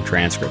long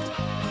transcript,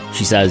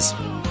 she says,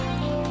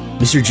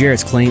 Mr.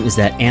 Jarrett's claim is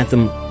that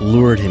Anthem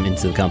lured him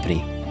into the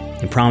company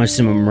and promised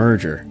him a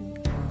merger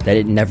that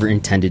it never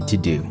intended to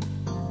do,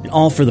 and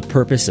all for the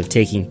purpose of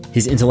taking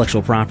his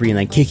intellectual property and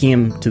then kicking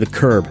him to the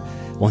curb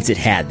once it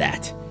had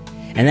that.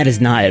 And that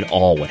is not at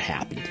all what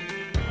happened.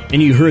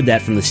 And you heard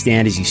that from the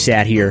stand as you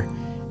sat here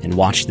and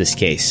watched this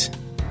case.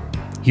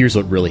 Here's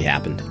what really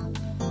happened.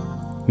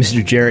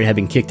 Mr. Jarrett had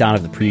been kicked out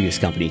of the previous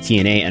company,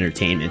 TNA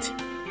Entertainment,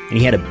 and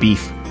he had a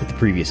beef with the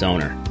previous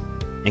owner.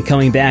 And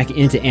coming back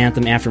into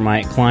Anthem after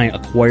my client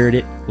acquired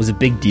it was a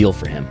big deal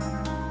for him.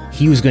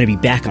 He was going to be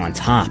back on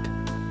top,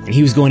 and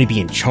he was going to be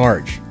in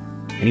charge.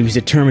 And he was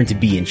determined to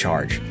be in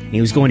charge. And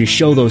he was going to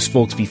show those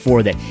folks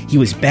before that he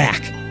was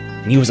back,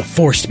 and he was a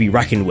force to be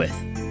reckoned with.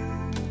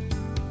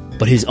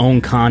 But his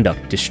own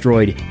conduct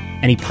destroyed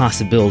any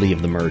possibility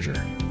of the merger.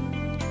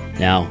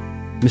 Now,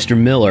 Mr.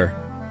 Miller,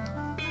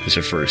 this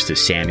refers to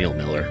Samuel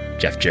Miller,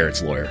 Jeff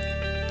Jarrett's lawyer.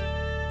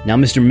 Now,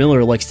 Mr.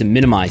 Miller likes to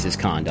minimize his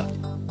conduct.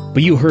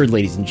 But you heard,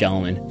 ladies and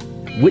gentlemen,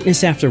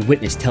 witness after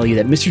witness tell you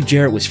that Mr.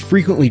 Jarrett was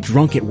frequently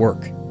drunk at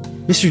work.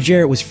 Mr.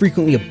 Jarrett was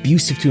frequently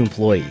abusive to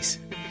employees.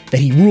 That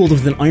he ruled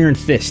with an iron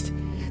fist.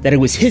 That it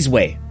was his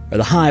way or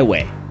the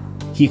highway.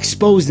 He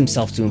exposed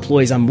himself to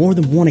employees on more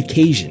than one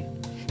occasion.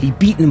 He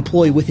beat an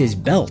employee with his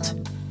belt.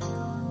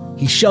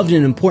 He shoved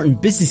an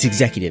important business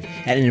executive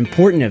at an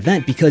important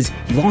event because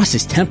he lost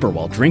his temper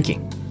while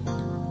drinking.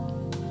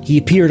 He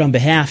appeared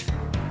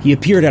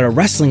at a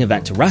wrestling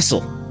event to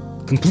wrestle,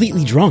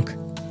 completely drunk,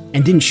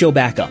 and didn't show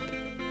back up.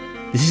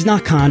 This is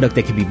not conduct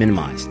that can be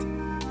minimized.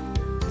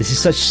 This is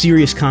such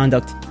serious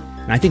conduct,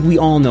 and I think we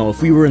all know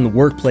if we were in the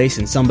workplace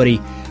and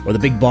somebody, or the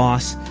big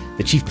boss,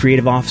 the chief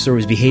creative officer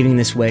was behaving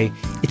this way,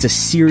 it's a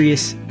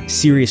serious,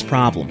 serious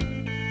problem.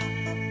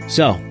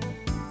 So,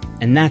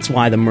 and that's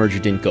why the merger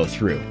didn't go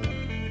through.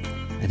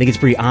 I think it's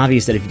pretty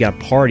obvious that if you got a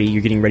party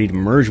you're getting ready to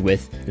merge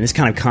with, and this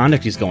kind of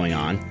conduct is going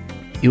on,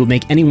 it would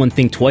make anyone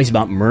think twice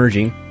about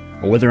merging,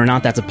 or whether or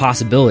not that's a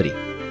possibility.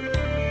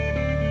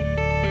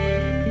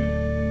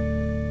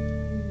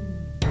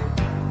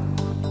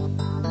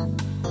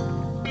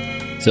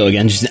 So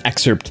again, just an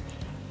excerpt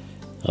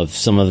of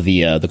some of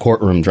the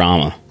courtroom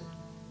drama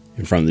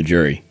in front of the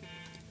jury.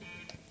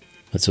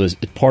 But so as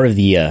part of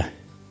the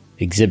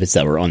exhibits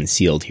that were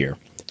unsealed here,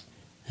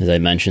 as I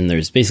mentioned,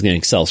 there's basically an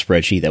Excel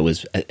spreadsheet that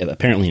was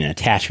apparently an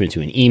attachment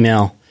to an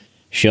email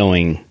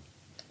showing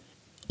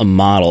a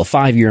model, a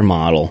 5-year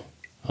model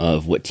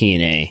of what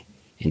TNA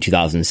in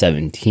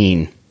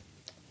 2017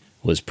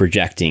 was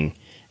projecting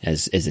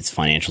as its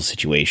financial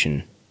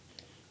situation.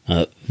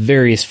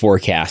 Various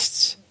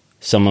forecasts,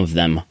 some of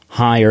them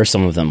higher,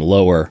 some of them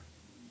lower.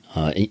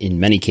 In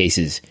many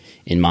cases,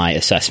 in my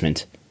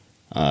assessment,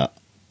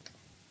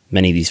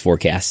 many of these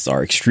forecasts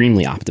are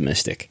extremely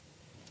optimistic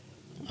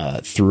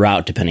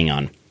throughout, depending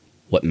on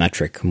what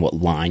metric and what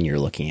line you're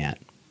looking at.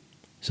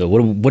 So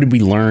what did we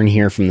learn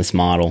here from this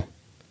model?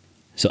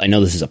 So I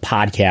know this is a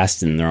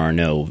podcast and there are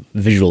no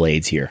visual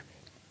aids here,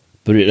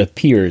 but it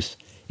appears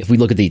if we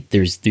look at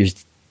there's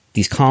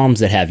these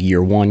columns that have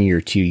year 1,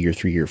 year 2, year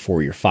 3, year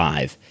 4, year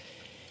 5.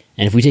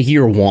 And if we take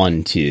year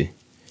 1 to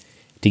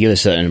give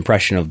us an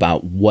impression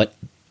about what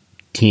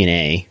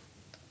TNA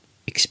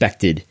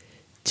expected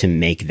to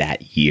make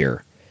that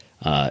year,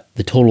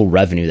 the total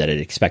revenue that it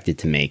expected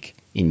to make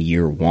in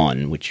year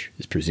 1, which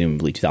is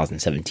presumably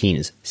 2017,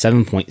 is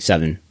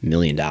 $7.7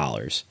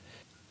 million.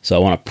 So I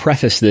want to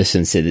preface this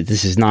and say that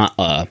this is not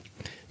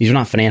these are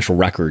not financial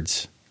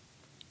records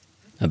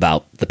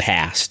about the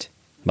past,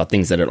 about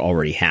things that had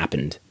already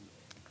happened,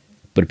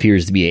 but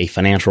appears to be a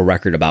financial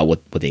record about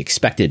what they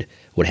expected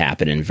would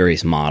happen and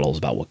various models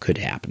about what could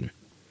happen.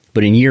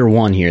 But in year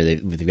 1 here,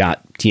 they've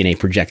got TNA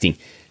projecting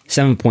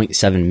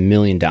 $7.7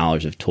 million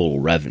of total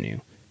revenue.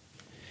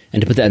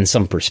 And to put that in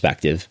some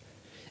perspective,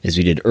 as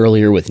we did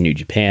earlier with New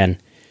Japan,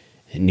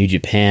 in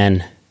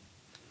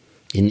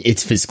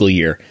its fiscal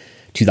year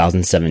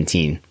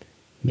 2017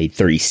 made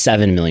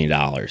 $37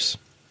 million.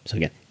 So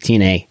again,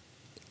 TNA,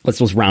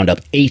 let's round up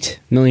 $8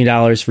 million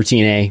for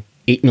TNA,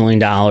 $8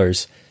 million.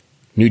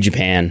 New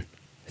Japan,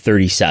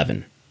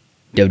 $37.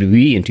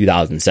 WWE in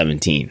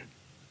 2017,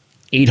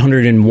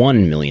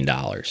 $801 million.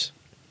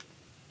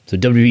 So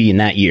WWE in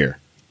that year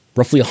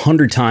roughly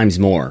 100 times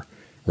more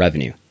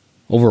revenue,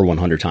 over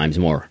 100 times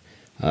more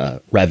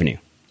revenue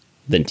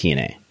than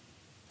TNA.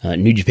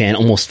 New Japan,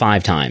 almost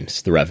 5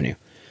 times the revenue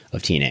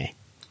of TNA.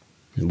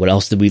 And what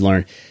else did we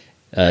learn?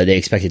 They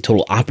expected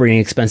total operating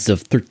expenses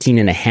of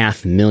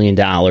 $13.5 million,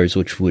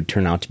 which would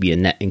turn out to be a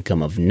net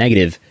income of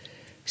negative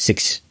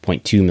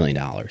 $6.2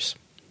 million.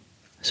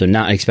 So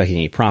not expecting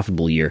a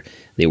profitable year,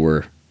 they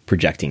were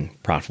projecting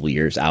profitable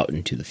years out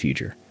into the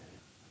future.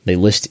 They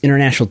list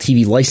international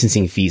TV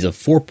licensing fees of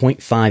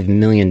 $4.5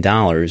 million,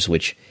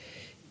 which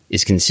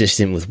is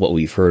consistent with what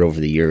we've heard over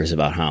the years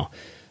about how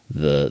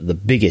the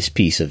biggest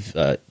piece of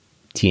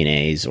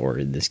TNA's,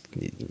 or this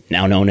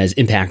now known as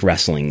Impact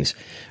Wrestling's,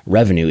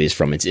 revenue is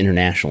from its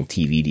international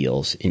TV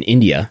deals in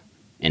India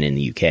and in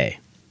the UK.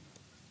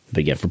 But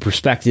again, for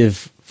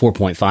perspective,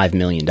 $4.5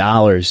 million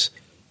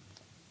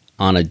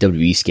on a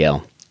WWE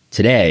scale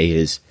today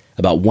is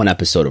about one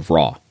episode of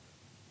Raw.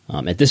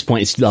 At this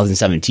point, it's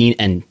 2017,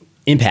 and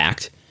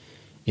Impact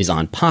is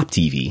on Pop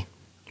TV,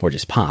 or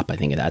just Pop, I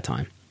think, at that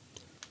time.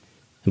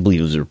 I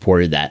believe it was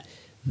reported that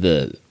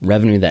the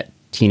revenue that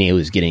TNA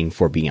was getting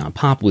for being on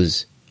Pop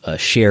was a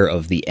share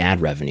of the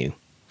ad revenue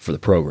for the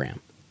program.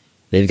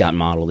 They've got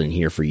modeled in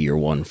here for year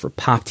one for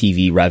Pop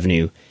TV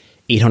revenue,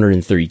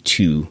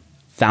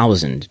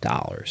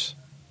 $832,000.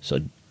 So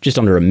just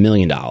under $1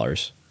 million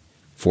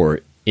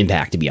for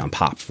Impact to be on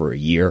Pop for a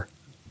year.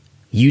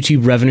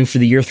 YouTube revenue for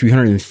the year,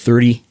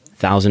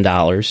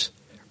 $330,000.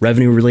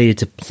 Revenue related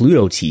to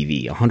Pluto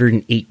TV,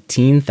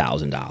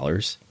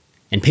 $118,000.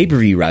 And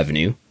pay-per-view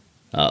revenue,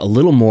 a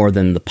little more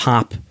than the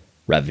Pop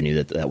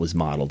revenue that was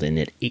modeled in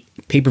it.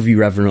 Pay-per-view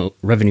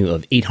revenue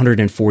of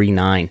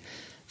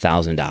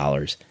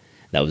 $849,000.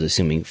 That was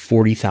assuming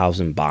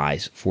 40,000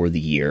 buys for the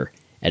year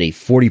at a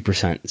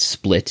 40%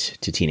 split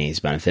to TNA's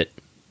benefit,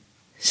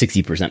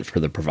 60% for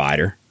the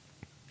provider.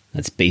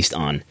 That's based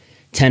on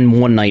 10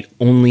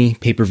 one-night-only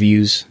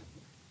pay-per-views,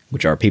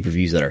 which are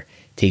pay-per-views that are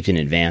taped in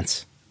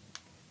advance,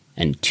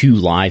 and 2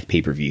 live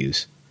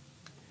pay-per-views.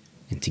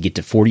 And to get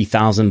to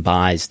 40,000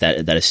 buys,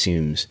 that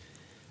assumes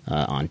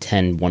on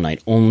 10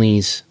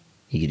 one-night-onlys,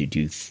 you get to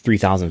do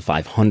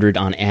 3,500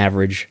 on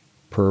average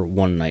per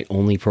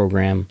one-night-only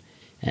program,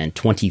 and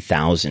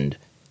 20,000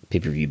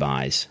 pay-per-view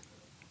buys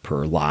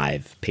per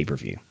live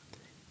pay-per-view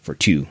for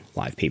 2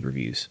 live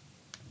pay-per-views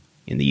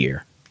in the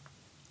year.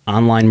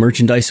 Online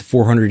merchandise,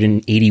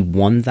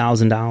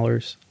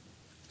 $481,000,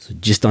 so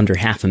just under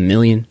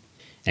 $500,000.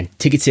 And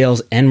ticket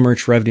sales and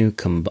merch revenue,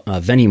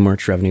 venue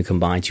merch revenue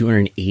combined,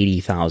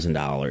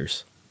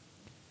 $280,000.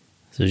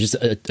 So there's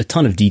just a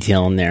ton of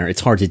detail in there.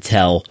 It's hard to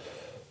tell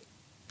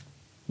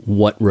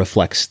what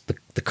reflects the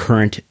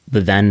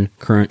then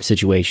current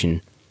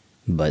situation,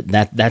 but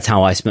that's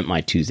how I spent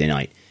my Tuesday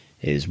night,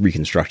 is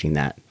reconstructing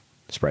that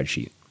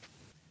spreadsheet.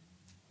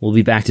 We'll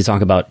be back to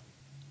talk about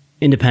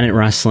independent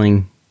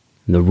wrestling,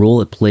 the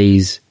role it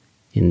plays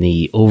in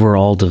the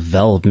overall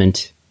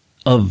development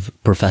of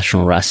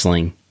professional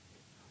wrestling,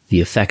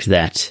 the effect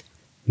that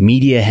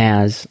media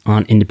has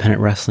on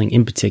independent wrestling,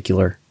 in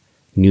particular,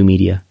 new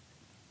media,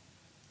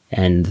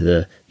 and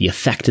the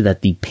effect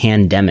that the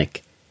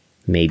pandemic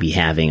may be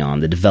having on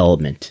the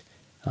development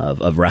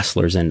of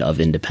wrestlers and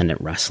of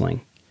independent wrestling.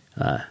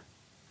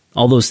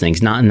 All those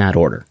things, not in that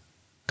order,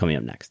 coming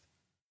up next.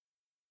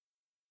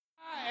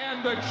 I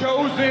am the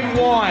chosen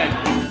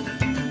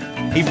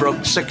one. He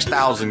broke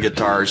 6,000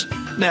 guitars,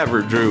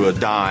 never drew a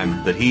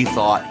dime, but he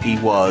thought he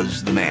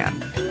was the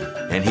man.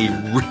 And he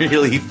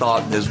really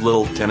thought in his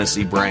little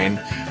Tennessee brain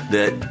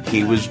that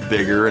he was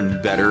bigger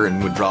and better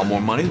and would draw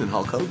more money than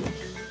Hulk Hogan.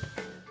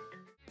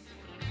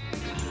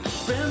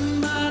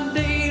 Spend my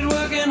days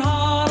working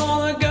hard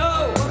on the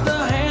go. Put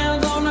the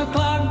hands on the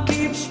clock,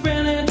 keep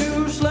spinning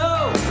too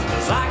slow.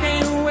 'Cause I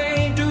can't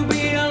wait to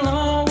be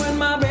alone with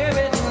my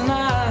baby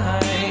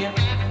tonight.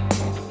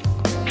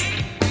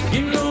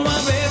 You know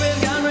my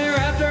baby's got me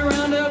wrapped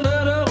around her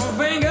little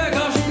finger,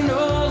 'cause she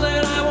knows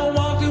that I will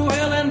walk through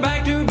hell and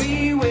back to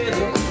be with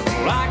her.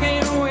 Well, I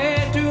can't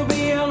wait to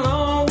be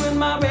alone with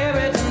my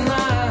baby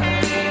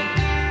tonight.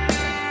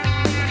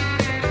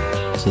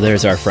 So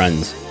there's our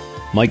friends,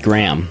 Mike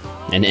Graham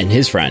and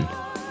his friend,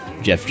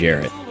 Jeff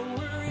Jarrett,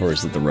 or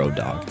is it the Road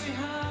Dogg?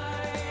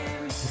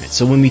 Right,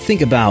 so when we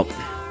think about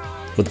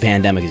what the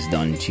pandemic has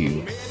done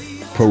to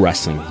pro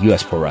wrestling,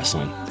 U.S. pro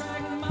wrestling,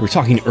 we were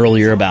talking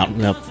earlier about,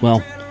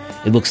 well,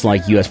 it looks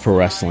like U.S. pro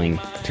wrestling,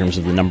 in terms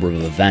of the number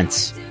of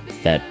events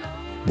that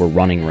we're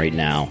running right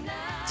now,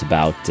 it's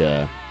about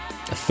a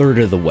third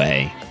of the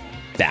way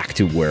back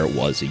to where it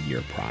was a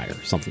year prior,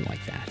 something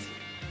like that,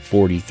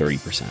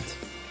 30%.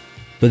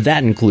 But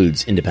that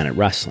includes independent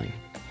wrestling.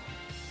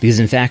 Because,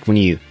 in fact, when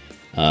you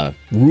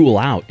rule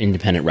out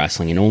independent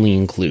wrestling and only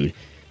include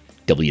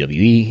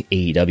WWE,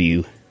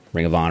 AEW,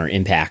 Ring of Honor,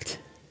 Impact,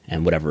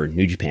 and whatever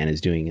New Japan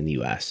is doing in the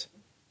U.S.,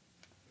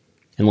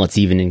 and let's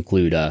even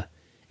include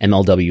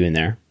MLW in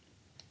there,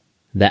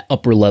 that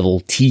upper-level,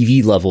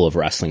 TV level of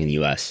wrestling in the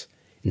U.S.,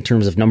 in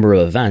terms of number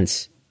of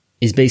events,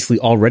 is basically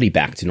already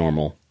back to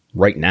normal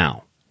right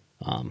now.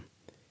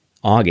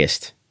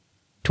 August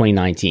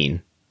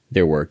 2019,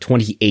 there were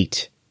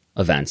 28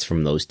 events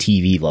from those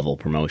TV level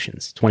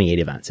promotions, 28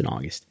 events in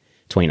August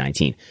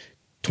 2019.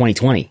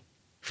 2020,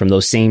 from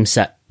those same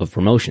set of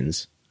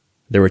promotions,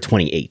 there were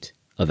 28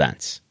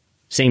 events.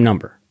 Same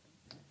number.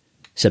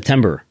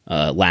 September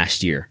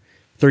last year,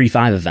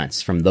 35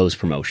 events from those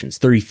promotions,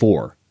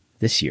 34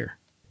 this year.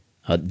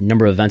 The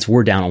number of events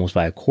were down almost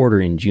by a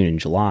quarter in June and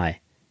July.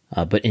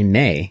 But in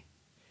May,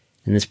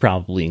 and this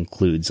probably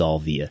includes all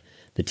the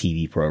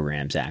TV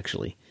programs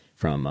actually,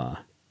 from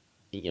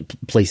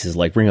places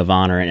like Ring of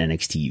Honor and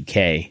NXT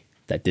UK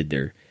that did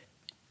their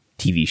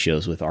TV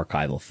shows with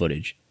archival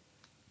footage.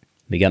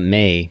 We got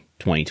May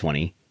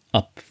 2020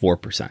 up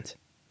 4%.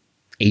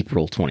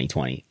 April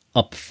 2020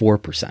 up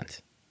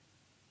 4%.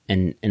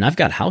 And I've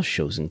got house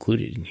shows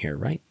included in here,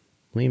 right?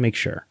 Let me make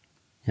sure.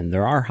 And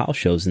there are house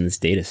shows in this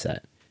data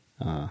set.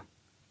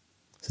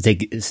 So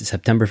take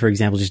September, for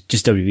example,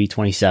 just WB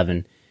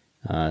 27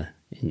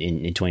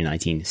 in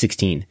 2019,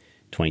 16,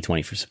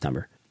 2020 for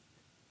September.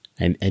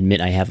 I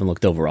admit I haven't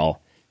looked over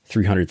all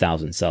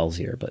 300,000 cells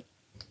here, but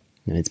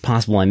it's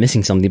possible I'm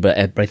missing something, but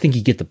I think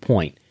you get the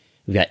point.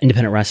 We've got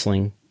independent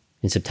wrestling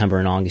in September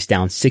and August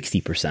down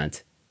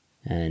 60%,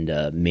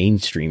 and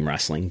mainstream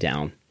wrestling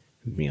down,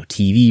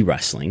 TV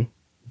wrestling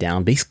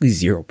down basically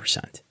 0%.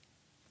 At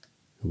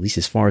least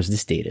as far as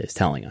this data is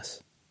telling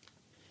us.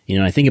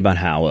 I think about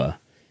how,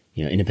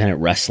 independent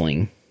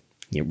wrestling,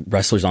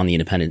 wrestlers on the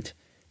independent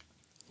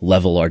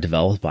level are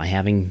developed by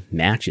having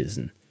matches,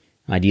 and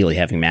ideally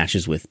having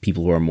matches with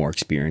people who are more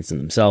experienced than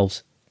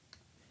themselves.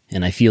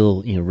 And I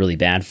feel, really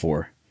bad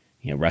for,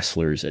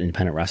 wrestlers,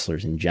 independent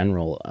wrestlers in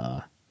general,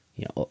 a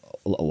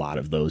lot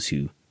of those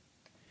who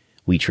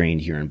we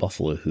trained here in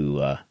Buffalo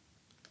who,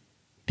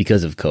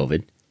 because of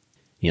COVID,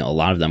 a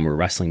lot of them were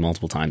wrestling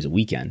multiple times a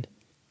weekend,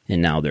 and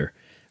now they're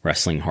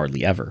wrestling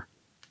hardly ever.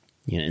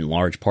 In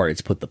large part,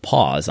 it's put the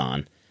pause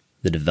on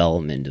the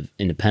development of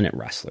independent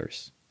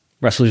wrestlers.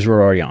 Wrestlers who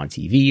are already on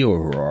TV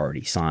or who are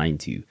already signed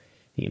to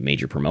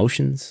major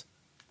promotions.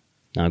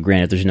 Now,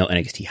 granted, there's no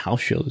NXT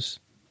house shows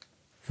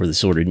for the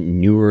sort of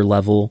newer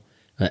level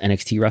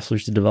NXT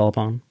wrestlers to develop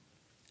on.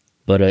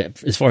 But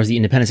as far as the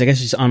independents, I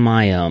guess just on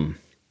my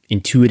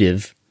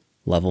intuitive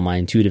level, my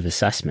intuitive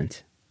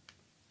assessment,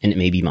 and it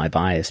may be my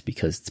bias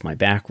because it's my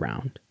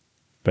background,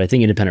 but I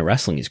think independent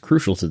wrestling is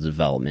crucial to the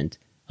development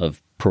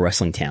of pro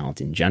wrestling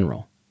talent in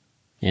general.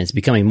 And it's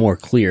becoming more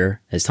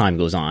clear as time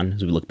goes on,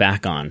 as we look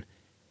back on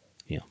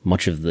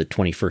much of the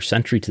 21st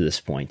century to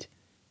this point,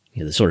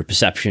 the sort of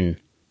perception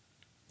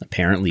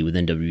apparently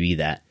within WWE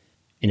that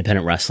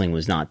independent wrestling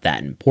was not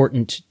that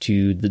important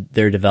to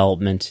their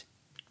development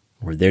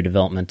or their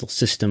developmental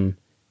system.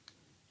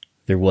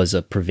 There was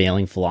a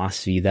prevailing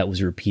philosophy that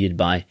was repeated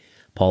by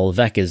Paul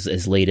Levesque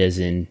as late as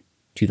in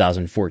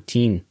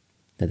 2014,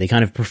 that they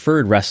kind of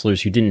preferred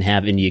wrestlers who didn't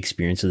have indie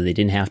experience so that they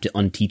didn't have to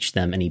unteach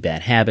them any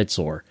bad habits,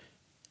 or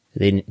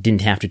they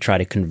didn't have to try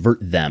to convert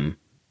them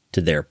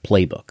to their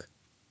playbook.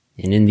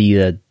 And in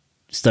the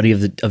study of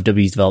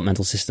WWE's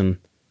developmental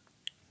system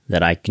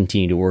that I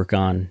continue to work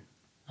on,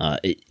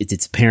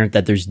 it's apparent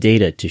that there's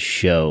data to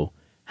show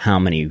how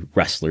many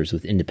wrestlers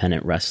with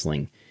independent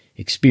wrestling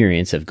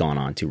experience have gone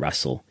on to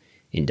wrestle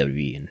in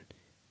WWE. And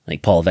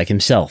like Paul Levesque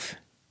himself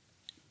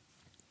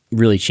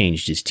really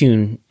changed his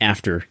tune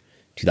after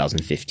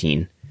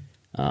 2015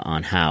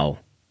 on how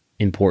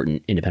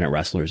important independent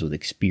wrestlers with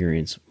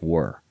experience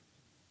were.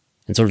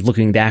 And sort of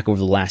looking back over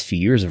the last few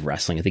years of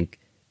wrestling, I think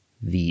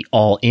the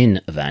All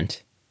In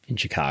event in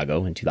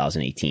Chicago in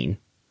 2018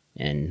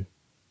 and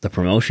the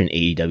promotion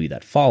AEW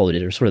that followed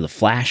it are sort of the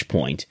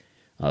flashpoint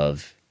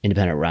of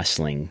independent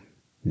wrestling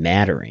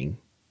mattering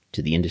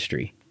to the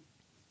industry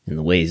in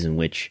the ways in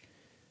which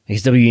I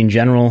guess WWE in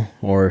general,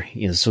 or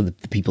sort of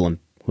the people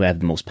who have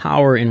the most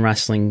power in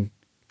wrestling,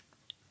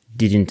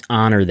 didn't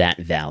honor that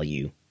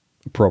value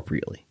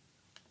appropriately.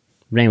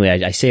 But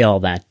anyway, I say all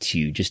that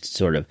to just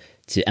sort of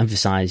to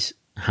emphasize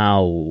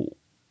how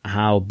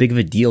big of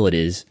a deal it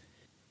is,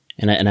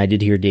 and I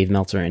did hear Dave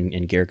Meltzer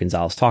and Garrett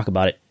Gonzalez talk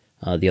about it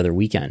the other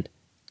weekend,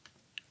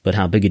 but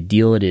how big a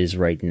deal it is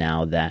right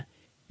now that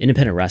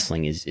independent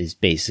wrestling is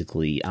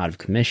basically out of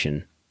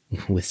commission,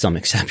 with some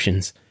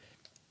exceptions,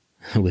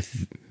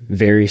 with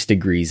various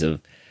degrees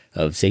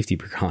of safety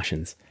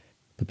precautions.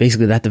 But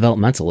basically that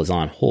developmental is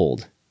on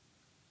hold.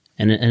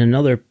 And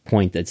another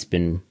point that's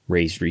been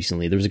raised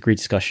recently, there was a great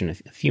discussion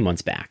a few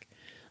months back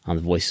on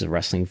the Voices of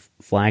Wrestling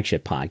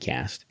flagship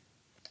podcast,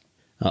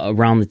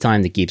 around the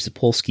time that Gabe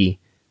Sapolsky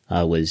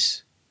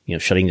was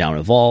shutting down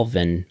Evolve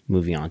and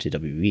moving on to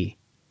WWE.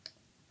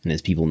 And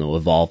as people know,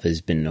 Evolve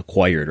has been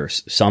acquired, or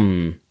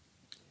some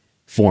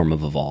form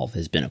of Evolve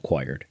has been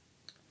acquired.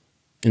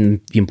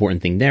 And the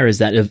important thing there is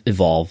that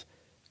Evolve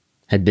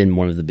had been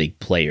one of the big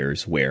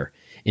players where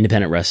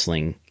independent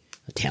wrestling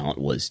talent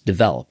was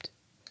developed,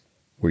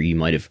 where you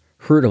might have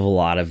heard of a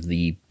lot of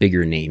the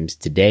bigger names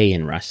today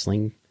in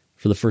wrestling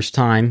for the first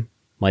time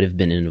might have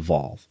been in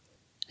Evolve.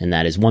 And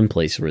that is one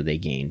place where they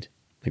gained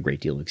a great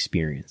deal of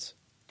experience.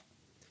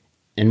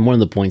 And one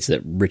of the points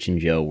that Rich and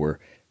Joe were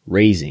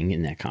raising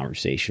in that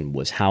conversation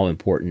was how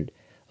important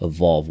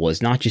Evolve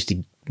was, not just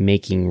to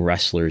making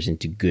wrestlers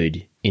into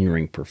good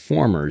in-ring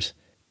performers,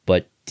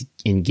 but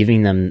in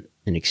giving them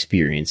an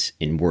experience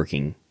in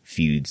working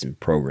feuds and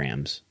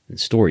programs and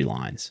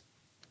storylines.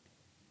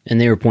 And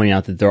they were pointing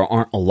out that there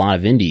aren't a lot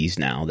of indies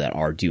now that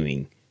are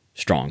doing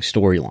strong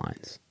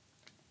storylines,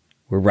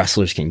 where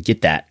wrestlers can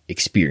get that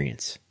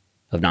experience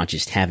of not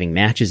just having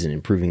matches and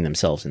improving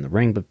themselves in the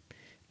ring,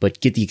 but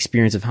get the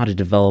experience of how to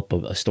develop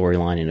a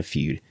storyline in a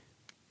feud,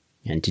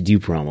 and to do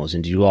promos,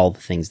 and to do all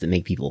the things that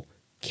make people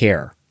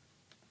care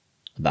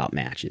about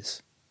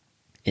matches.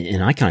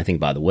 And I kind of think,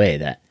 by the way,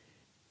 that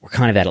we're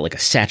kind of at like a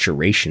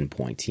saturation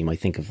point. You might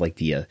think of like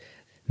the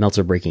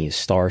Meltzer breaking his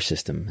star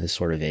system as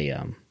sort of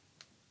a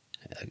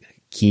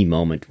key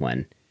moment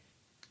when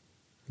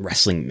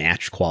wrestling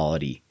match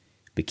quality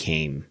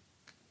became,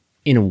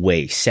 in a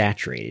way,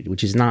 saturated,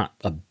 which is not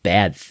a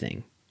bad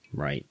thing,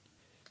 right?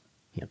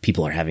 You know,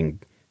 people are having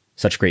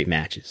such great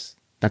matches.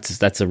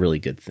 That's a really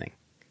good thing.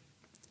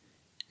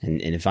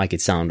 And if I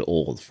could sound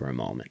old for a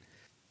moment,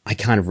 I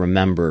kind of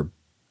remember,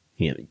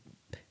 you know,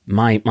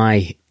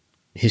 my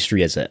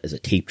history as a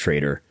tape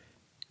trader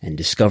and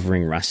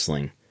discovering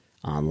wrestling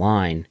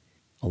online.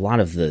 A lot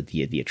of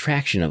the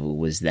attraction of it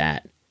was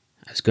that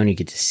I was going to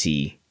get to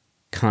see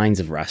kinds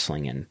of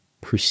wrestling and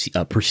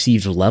a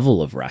perceived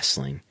level of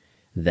wrestling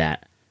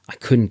that I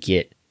couldn't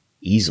get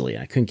easily.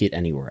 I couldn't get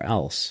anywhere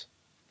else.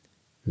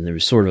 And there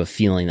was sort of a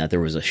feeling that there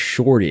was a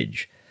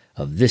shortage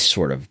of this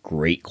sort of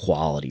great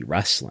quality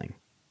wrestling.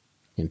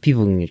 And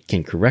people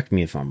can correct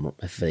me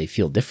if they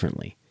feel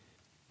differently.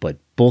 But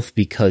both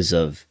because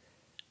of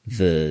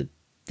the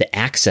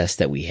access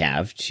that we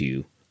have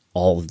to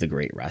all of the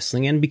great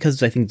wrestling, and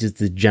because I think just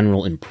the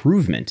general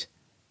improvement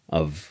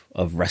of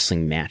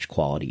wrestling match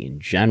quality in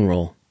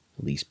general,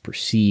 at least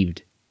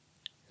perceived.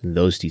 And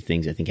those two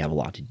things I think have a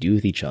lot to do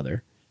with each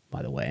other,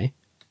 by the way.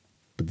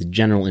 But the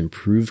general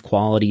improved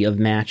quality of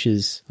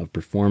matches, of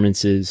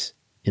performances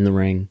in the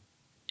ring,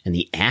 and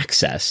the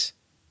access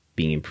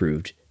being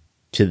improved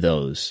to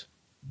those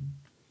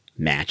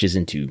matches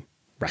and to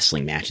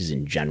wrestling matches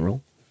in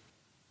general.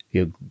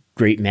 You know,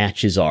 great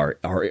matches are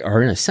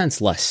in a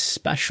sense less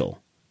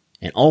special.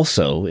 And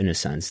also, in a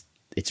sense,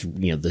 it's,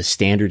 you know, the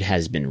standard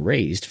has been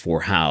raised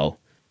for how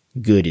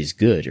good is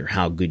good, or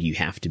how good you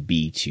have to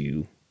be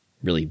to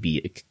really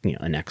be, you know,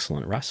 an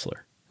excellent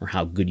wrestler, or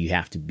how good you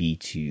have to be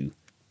to, you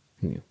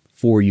know,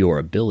 for your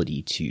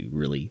ability to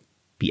really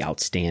be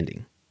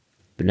outstanding.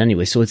 But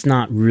anyway, so it's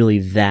not really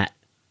that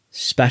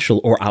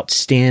special or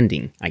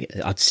outstanding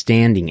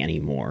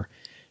anymore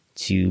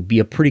to be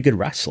a pretty good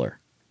wrestler.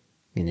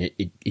 And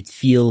it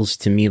feels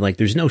to me like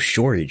there's no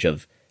shortage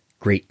of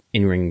great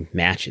in-ring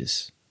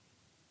matches.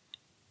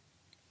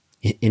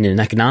 In an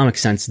economic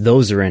sense,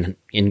 those are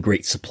in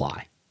great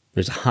supply.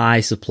 There's a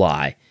high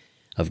supply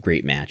of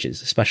great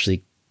matches,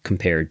 especially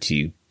compared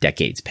to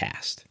decades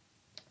past.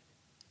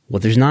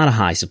 What there's not a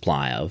high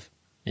supply of,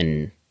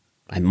 and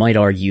I might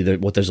argue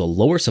that what there's a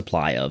lower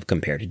supply of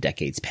compared to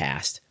decades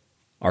past,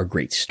 are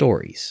great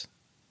stories.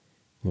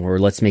 Or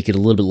let's make it a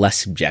little bit less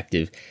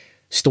subjective,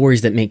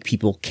 stories that make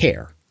people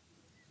care.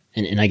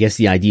 And I guess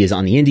the idea is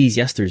on the indies,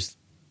 yes, there's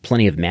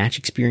plenty of match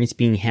experience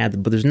being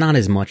had, but there's not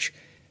as much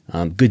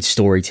good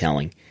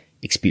storytelling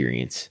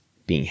experience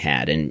being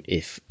had. And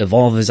if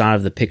Evolve is out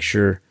of the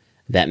picture,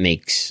 that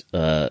makes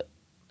the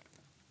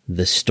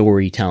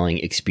storytelling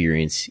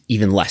experience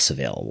even less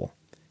available.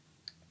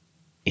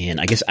 And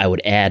I guess I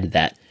would add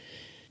that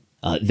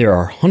there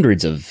are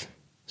hundreds of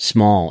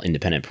small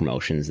independent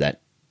promotions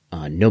that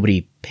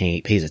nobody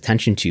pays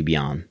attention to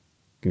beyond,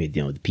 you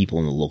know, the people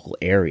in the local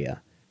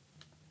area,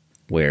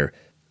 where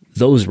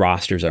those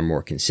rosters are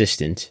more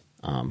consistent.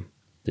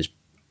 There's,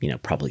 you know,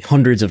 probably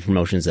hundreds of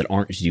promotions that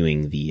aren't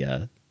doing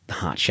the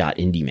hot shot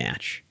indie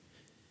match.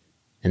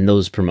 And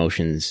those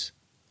promotions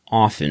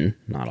often,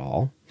 not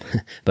all,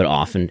 but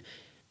often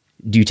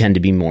do tend to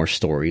be more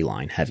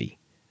storyline heavy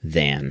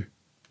than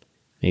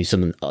maybe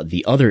some of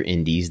the other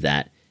indies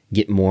that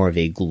get more of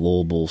a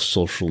global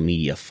social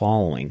media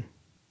following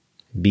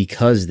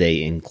because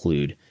they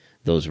include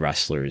those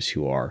wrestlers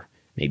who are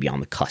maybe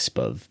on the cusp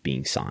of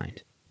being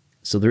signed.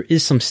 So there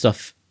is some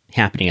stuff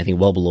happening, I think,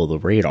 well below the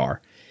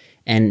radar.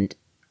 And,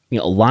 you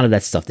know, a lot of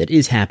that stuff that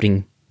is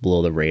happening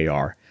below the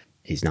radar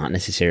is not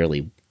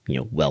necessarily, you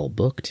know, well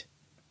booked.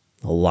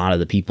 A lot of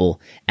the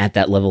people at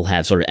that level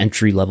have sort of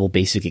entry-level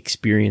basic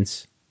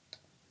experience,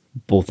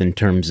 both in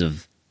terms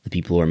of the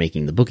people who are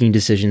making the booking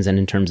decisions and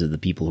in terms of the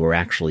people who are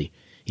actually,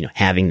 you know,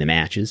 having the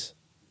matches.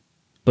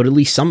 But at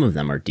least some of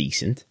them are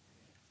decent.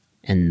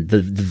 And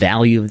the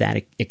value of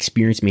that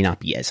experience may not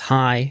be as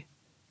high.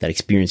 That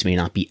experience may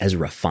not be as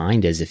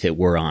refined as if it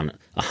were on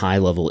a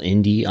high-level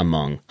indie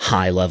among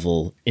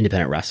high-level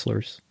independent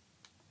wrestlers.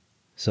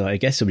 So I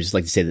guess I would just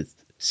like to say that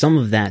some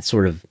of that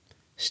sort of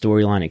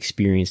storyline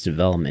experience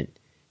development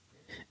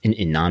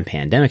in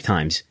non-pandemic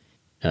times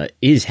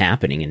is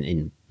happening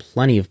in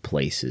plenty of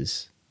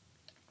places,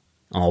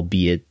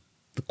 albeit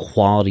the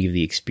quality of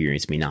the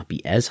experience may not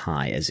be as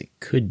high as it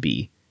could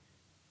be.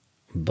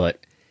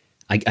 But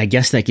I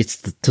guess that gets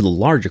to the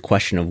larger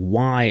question of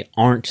why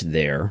aren't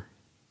there,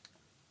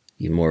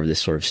 You have more of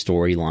this sort of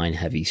storyline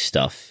heavy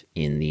stuff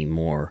in the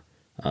more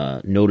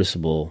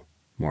noticeable,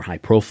 more high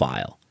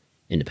profile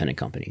independent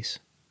companies.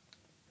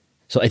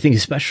 So I think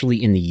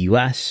especially in the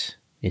US,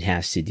 it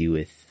has to do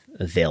with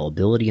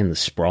availability and the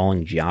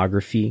sprawling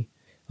geography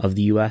of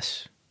the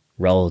US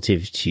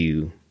relative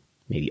to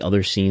maybe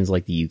other scenes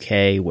like the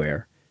UK,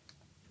 where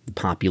the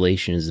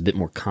population is a bit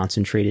more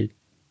concentrated.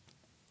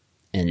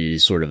 And it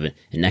is sort of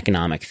an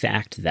economic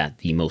fact that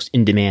the most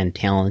in-demand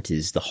talent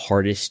is the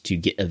hardest to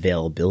get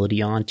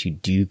availability on, to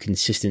do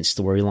consistent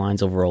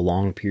storylines over a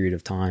long period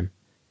of time.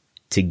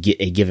 To get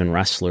a given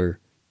wrestler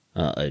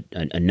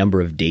a number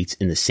of dates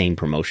in the same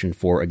promotion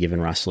for a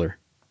given wrestler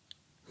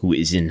who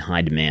is in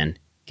high demand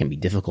can be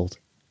difficult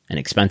and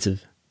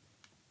expensive.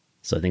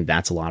 So I think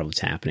that's a lot of what's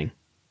happening.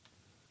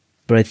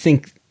 But I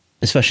think,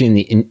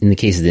 especially in the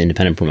case of the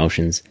independent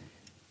promotions,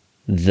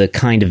 the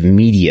kind of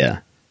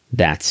media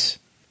that's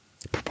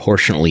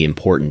proportionally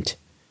important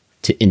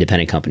to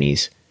independent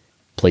companies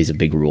plays a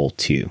big role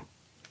too.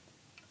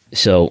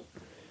 So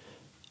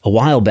a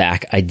while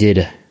back, I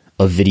did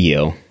a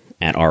video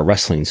at our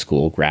wrestling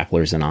school,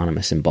 Grapplers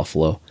Anonymous in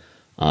Buffalo,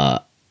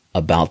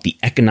 about the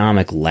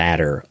economic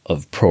ladder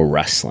of pro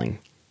wrestling.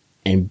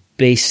 And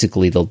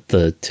basically,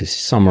 to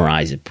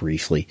summarize it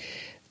briefly,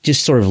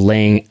 just sort of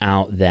laying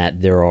out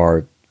that there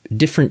are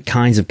different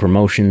kinds of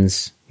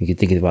promotions. You can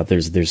think about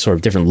there's sort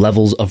of different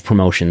levels of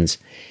promotions,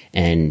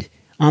 and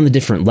on the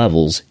different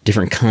levels,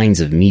 different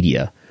kinds of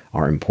media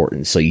are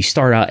important. So you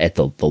start out at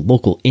the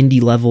local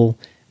indie level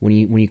when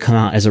you come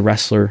out as a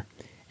wrestler,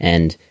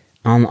 and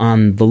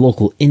on the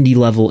local indie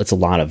level, it's a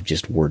lot of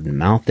just word of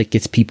mouth that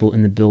gets people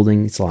in the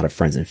building. It's a lot of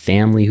friends and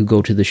family who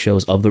go to the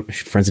shows, of the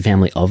friends and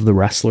family of the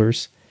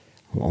wrestlers.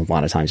 A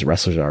lot of times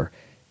wrestlers are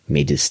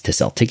made to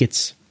sell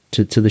tickets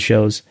to the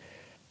shows.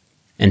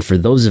 And for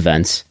those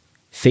events,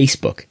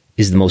 Facebook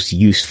is the most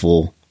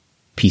useful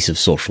piece of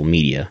social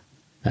media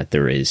that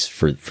there is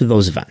for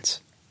those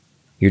events.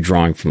 You're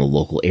drawing from the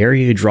local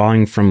area, you're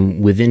drawing from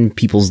within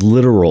people's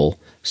literal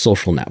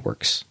social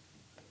networks.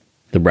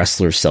 The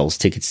wrestler sells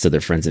tickets to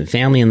their friends and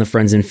family, and the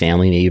friends and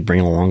family maybe bring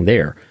along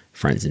their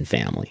friends and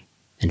family.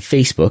 And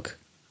Facebook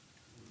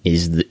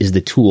is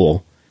the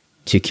tool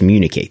to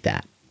communicate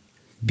that.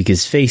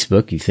 Because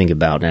Facebook, you think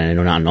about, and I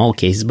know not in all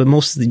cases, but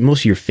most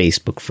of your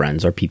Facebook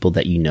friends are people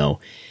that you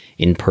know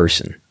in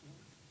person.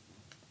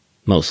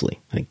 Mostly,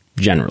 like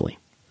generally.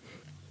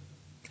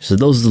 So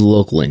those are the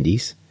local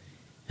indies.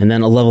 And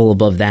then a level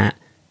above that,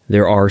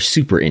 there are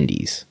super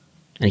indies.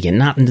 And again,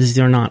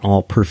 they're not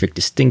all perfect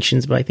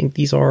distinctions, but I think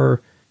these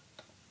are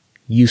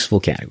useful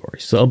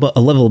categories. So a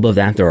level above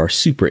that, there are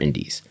super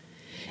indies.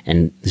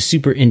 And the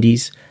super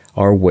indies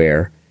are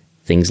where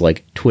things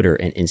like Twitter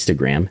and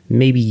Instagram,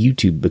 maybe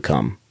YouTube,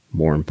 become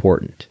more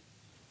important.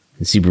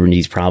 And super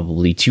indies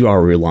probably too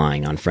are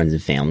relying on friends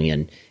and family,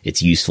 and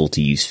it's useful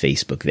to use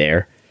Facebook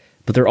there.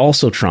 But they're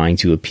also trying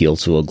to appeal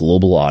to a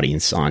global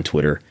audience on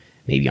Twitter,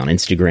 maybe on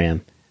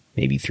Instagram,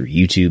 maybe through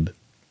YouTube.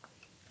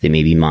 They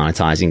may be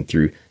monetizing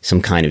through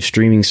some kind of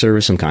streaming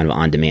service, some kind of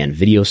on-demand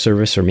video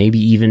service, or maybe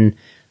even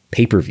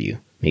pay-per-view,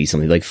 maybe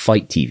something like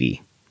Fight TV.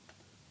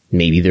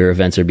 Maybe their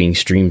events are being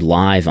streamed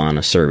live on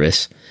a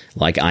service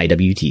like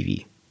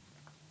IWTV.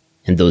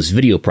 And those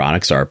video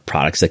products are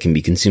products that can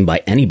be consumed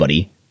by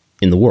anybody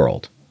in the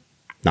world,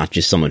 not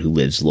just someone who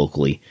lives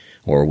locally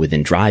or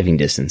within driving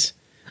distance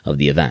of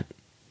the event.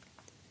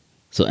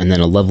 So, and then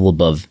a level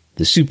above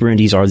the super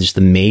indies are just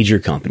the major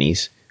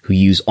companies who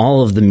use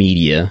all of the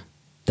media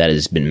that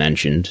has been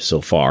mentioned so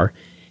far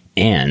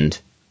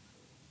and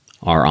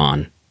are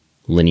on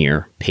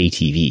linear pay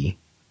TV,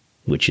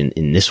 which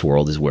in this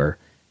world is where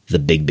the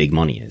big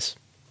money is.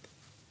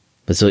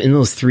 But so in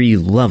those three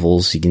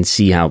levels, you can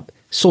see how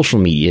social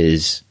media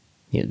is,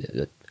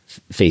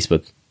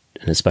 Facebook,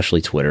 and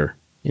especially Twitter,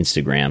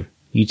 Instagram,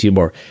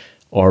 YouTube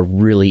are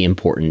really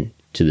important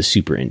to the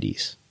super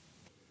indies.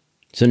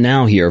 So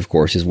now here, of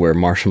course, is where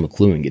Marshall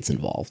McLuhan gets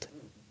involved,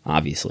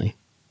 obviously.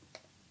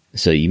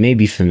 So you may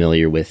be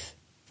familiar with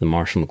the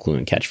Marshall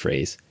McLuhan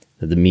catchphrase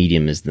that the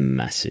medium is the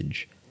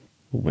message.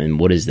 And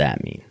what does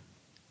that mean?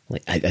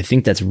 I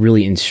think that's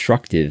really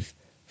instructive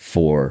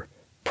for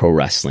pro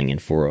wrestling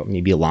and for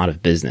maybe a lot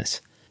of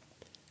business.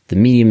 The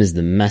medium is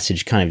the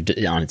message kind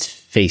of on its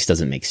face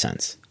doesn't make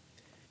sense.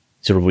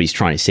 Sort of what he's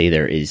trying to say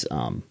there is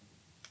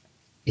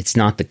it's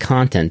not the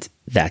content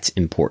that's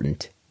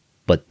important,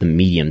 but the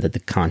medium that the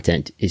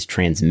content is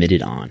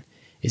transmitted on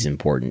is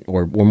important.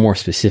 Or more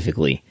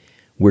specifically,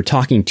 we're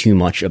talking too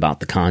much about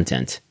the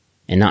content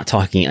and not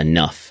talking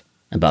enough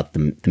about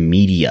the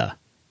media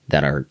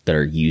that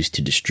are used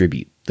to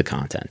distribute the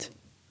content.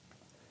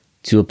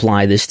 To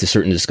apply this to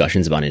certain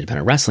discussions about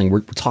independent wrestling,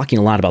 we're talking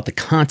a lot about the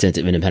content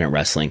of independent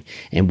wrestling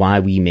and why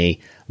we may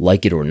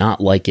like it or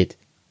not like it,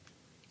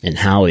 and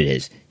how it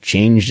has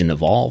changed and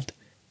evolved.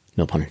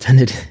 No pun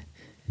intended.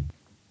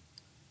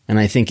 And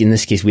I think in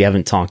this case, we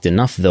haven't talked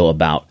enough, though,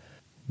 about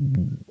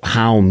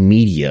how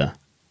media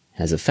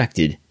has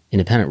affected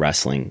independent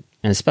wrestling,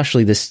 and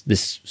especially this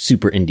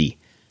super indie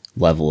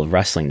level of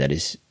wrestling that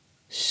is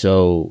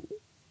so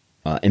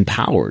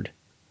empowered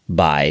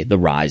by the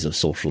rise of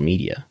social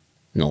media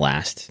in the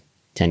last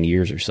 10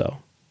 years or so.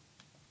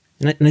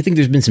 And I think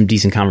there's been some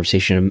decent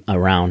conversation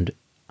around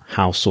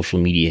how social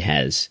media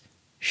has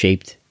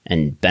shaped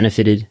and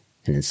benefited,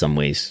 and in some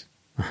ways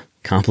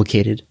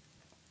complicated,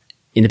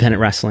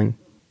 independent wrestling,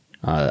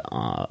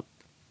 sort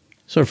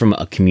of from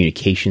a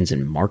communications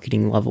and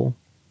marketing level.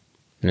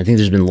 And I think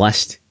there's been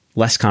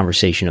less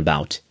conversation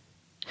about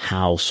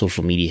how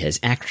social media has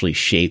actually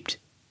shaped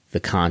the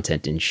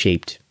content and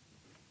shaped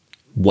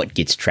what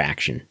gets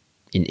traction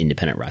in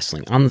independent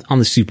wrestling on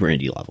the super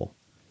indie level.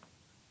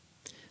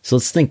 So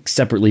let's think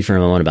separately for a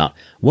moment about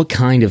what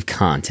kind of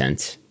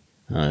content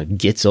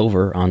gets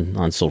over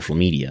on social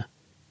media,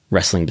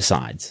 wrestling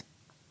besides.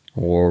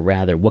 Or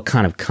rather, what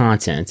kind of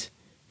content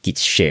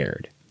gets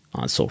shared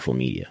on social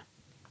media.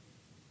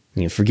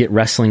 You know, forget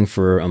wrestling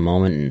for a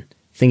moment and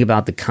think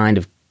about the kind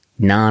of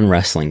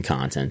non-wrestling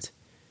content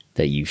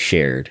that you've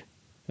shared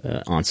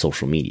on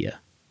social media.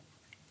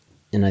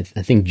 And I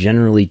think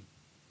generally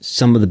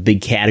some of the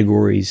big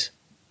categories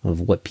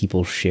of what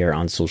people share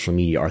on social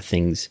media are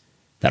things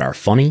that are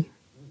funny,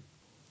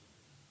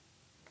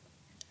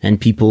 and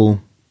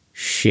people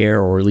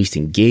share or at least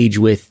engage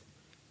with,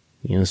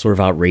 you know, sort of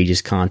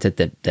outrageous content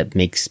that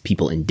makes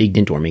people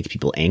indignant or makes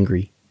people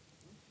angry.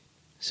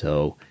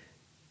 So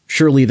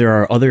surely there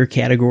are other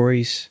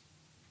categories,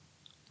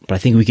 but I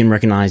think we can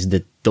recognize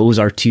that those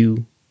are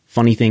two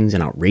funny things,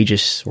 and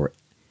outrageous or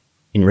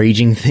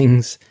enraging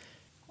things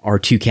are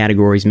two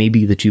categories,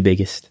 maybe the two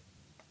biggest.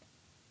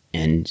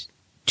 And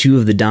two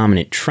of the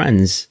dominant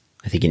trends,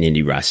 I think, in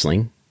indie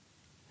wrestling,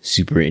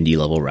 super indie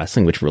level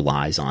wrestling, which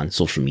relies on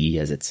social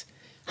media as its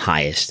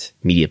highest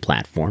media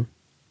platform,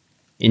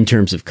 in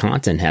terms of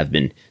content, have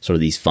been sort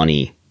of these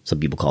funny, some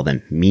people call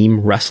them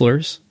meme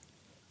wrestlers.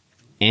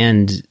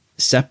 And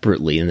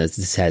separately, and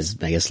this has,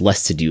 I guess,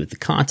 less to do with the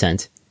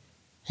content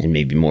and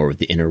maybe more with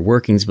the inner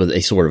workings, but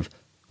a sort of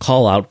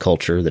call-out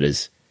culture that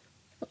has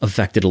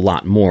affected a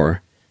lot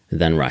more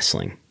than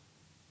wrestling.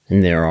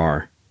 And there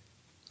are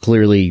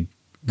clearly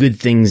good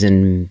things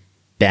and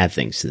bad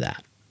things to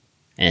that.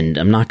 And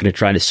I'm not going to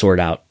try to sort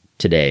out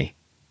today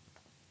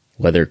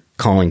whether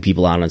calling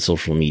people out on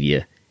social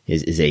media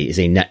is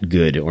a net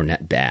good or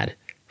net bad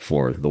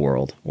for the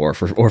world or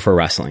for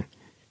wrestling.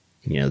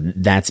 You know,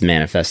 that's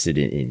manifested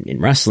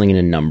in wrestling in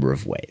a number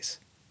of ways.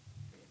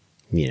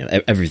 You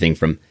know, everything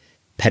from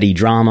petty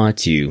drama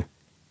to, you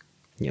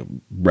know,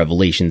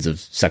 revelations of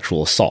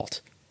sexual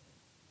assault.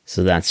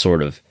 So that's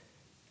sort of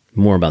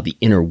more about the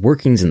inner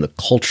workings and the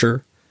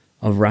culture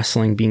of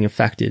wrestling being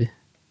affected.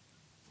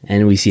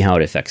 And we see how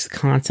it affects the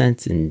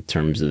content in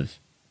terms of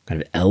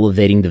kind of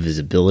elevating the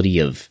visibility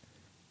of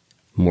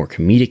more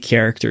comedic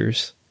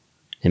characters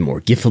and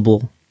more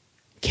gifable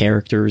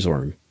characters,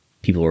 or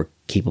people who are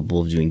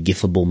capable of doing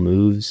gifable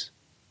moves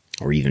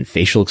or even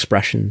facial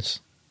expressions.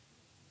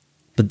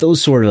 But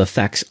those sort of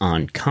effects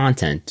on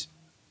content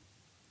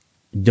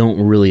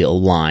don't really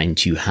align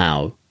to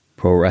how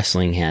pro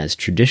wrestling has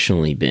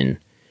traditionally been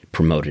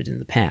promoted in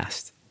the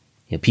past.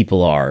 You know,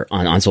 people are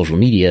on social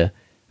media,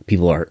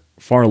 people are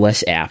far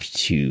less apt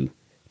to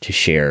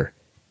share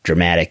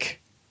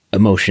dramatic,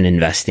 emotion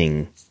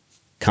investing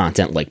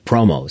content like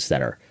promos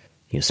that are,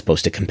 you know,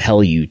 supposed to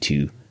compel you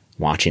to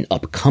watch an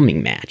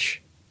upcoming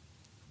match.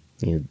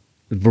 You know,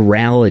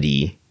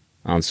 virality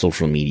on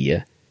social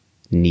media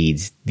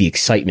needs the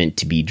excitement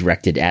to be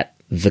directed at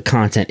the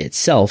content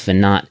itself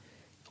and not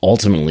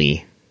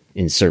ultimately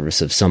in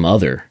service of some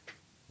other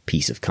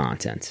piece of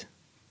content.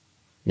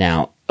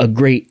 Now, a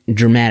great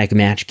dramatic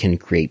match can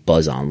create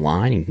buzz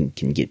online and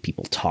can get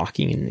people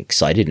talking and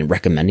excited and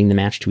recommending the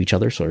match to each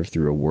other sort of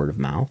through a word of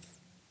mouth.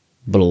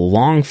 But a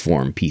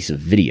long-form piece of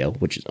video,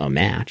 which is a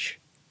match,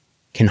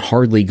 can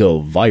hardly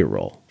go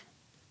viral.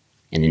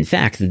 And in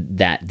fact,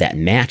 that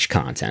match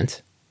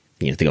content,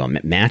 you know, think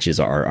about matches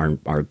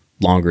are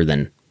longer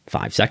than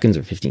 5 seconds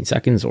or 15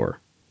 seconds or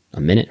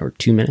a minute or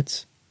 2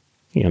 minutes.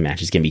 You know,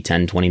 matches can be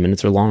 10, 20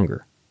 minutes or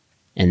longer.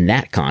 And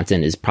that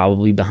content is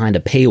probably behind a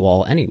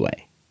paywall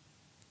anyway.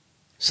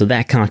 So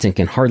that content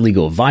can hardly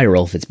go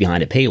viral if it's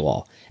behind a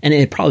paywall. And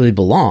it probably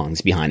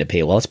belongs behind a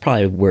paywall. It's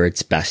probably where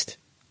it's best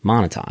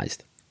monetized.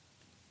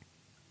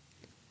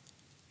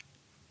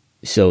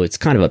 So it's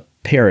kind of a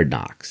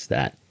paradox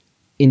that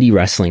indie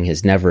wrestling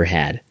has never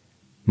had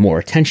more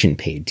attention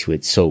paid to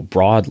it so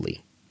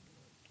broadly.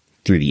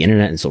 Through the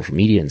internet and social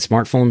media and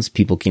smartphones,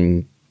 people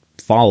can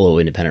follow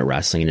independent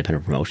wrestling,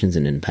 independent promotions,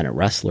 and independent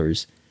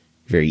wrestlers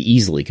very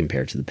easily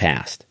compared to the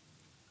past.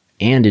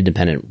 And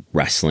independent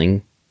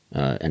wrestling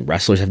and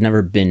wrestlers have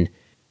never been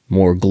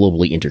more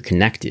globally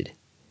interconnected.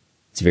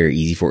 It's very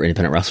easy for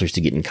independent wrestlers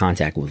to get in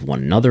contact with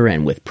one another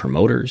and with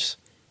promoters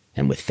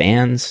and with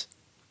fans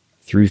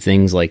through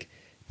things like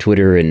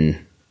Twitter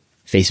and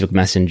Facebook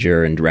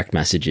Messenger and direct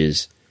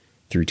messages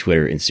through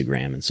Twitter,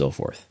 Instagram, and so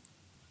forth.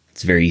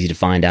 It's very easy to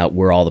find out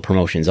where all the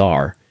promotions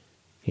are,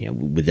 you know,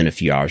 within a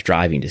few hours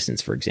driving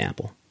distance, for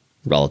example,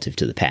 relative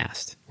to the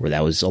past, where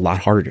that was a lot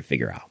harder to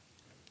figure out.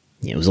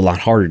 You know, it was a lot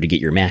harder to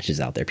get your matches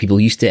out there. People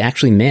used to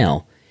actually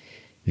mail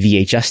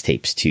VHS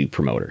tapes to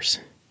promoters.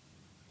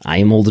 I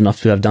am old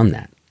enough to have done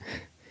that.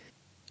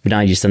 But now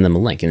you just send them a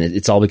link, and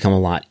it's all become a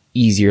lot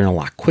easier and a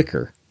lot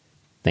quicker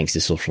thanks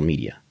to social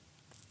media.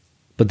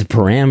 But the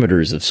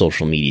parameters of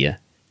social media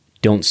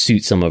don't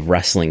suit some of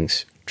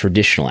wrestling's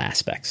traditional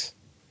aspects.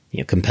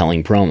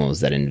 Compelling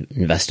promos that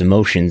invest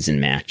emotions in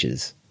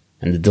matches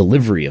and the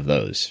delivery of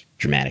those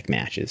dramatic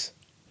matches.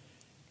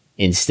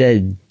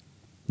 Instead,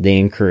 they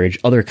encourage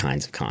other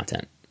kinds of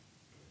content.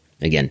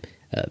 Again,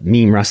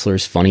 meme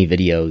wrestlers, funny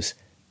videos,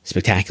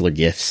 spectacular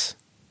gifts,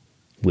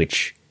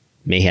 which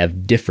may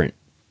have different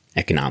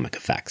economic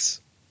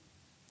effects.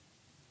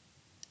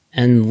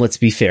 And let's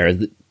be fair,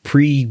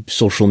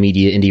 pre-social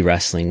media indie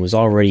wrestling was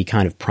already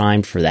kind of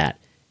primed for that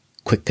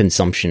quick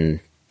consumption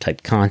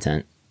type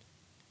content.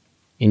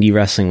 Indie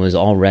wrestling was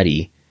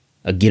already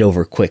a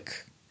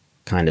get-over-quick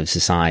kind of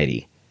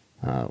society.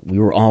 We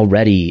were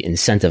already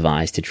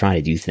incentivized to try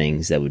to do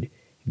things that would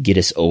get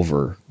us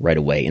over right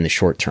away in the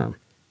short term,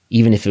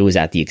 even if it was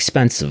at the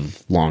expense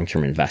of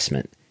long-term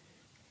investment.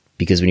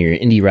 Because when you're an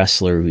indie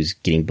wrestler who's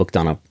getting booked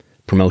on a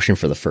promotion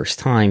for the first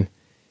time,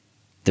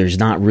 there's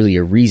not really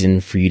a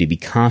reason for you to be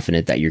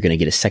confident that you're going to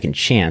get a second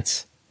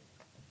chance,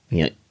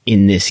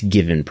 in this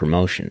given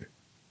promotion.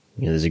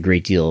 There's a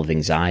great deal of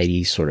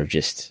anxiety, sort of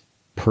just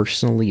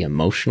personally,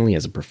 emotionally,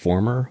 as a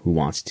performer who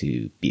wants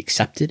to be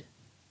accepted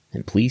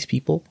and please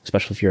people,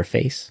 especially if you're a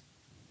face.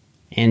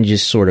 And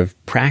just sort of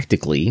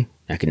practically,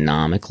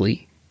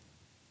 economically,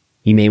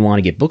 you may want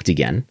to get booked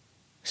again,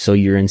 so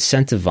you're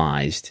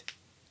incentivized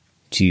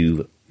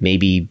to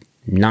maybe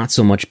not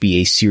so much be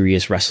a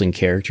serious wrestling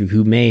character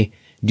who may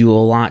do a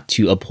lot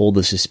to uphold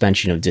the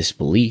suspension of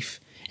disbelief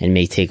and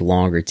may take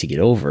longer to get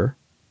over,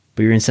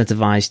 but you're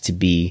incentivized to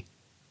be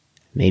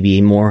maybe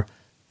a more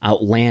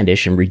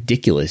outlandish and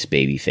ridiculous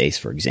babyface,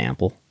 for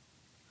example,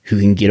 who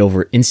can get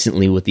over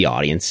instantly with the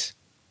audience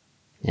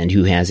and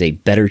who has a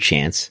better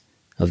chance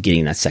of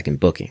getting that second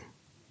booking.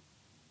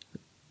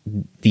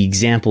 The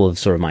example of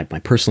sort of my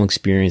personal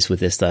experience with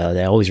this that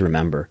I always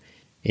remember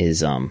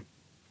is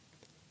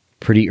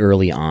pretty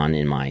early on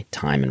in my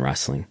time in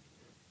wrestling.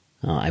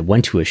 I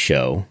went to a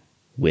show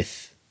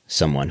with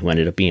someone who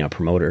ended up being a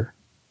promoter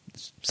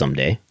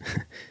someday,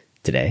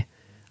 today.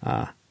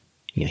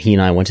 He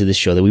and I went to this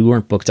show that we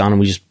weren't booked on, and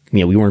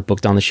we weren't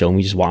booked on the show, and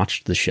we just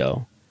watched the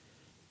show.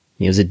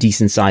 It was a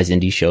decent-sized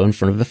indie show in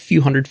front of a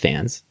few hundred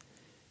fans.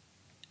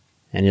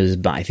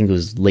 And I think it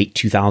was late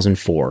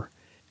 2004.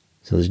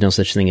 So there's no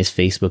such thing as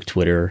Facebook,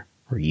 Twitter,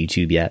 or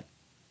YouTube yet.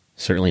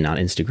 Certainly not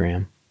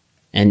Instagram.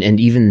 And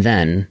even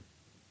then,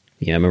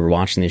 I remember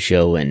watching the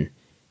show, and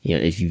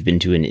if you've been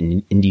to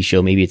an indie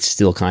show, maybe it's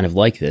still kind of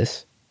like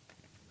this.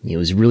 It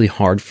was really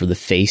hard for the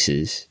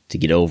faces to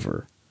get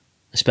over,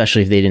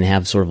 especially if they didn't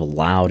have sort of a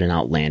loud and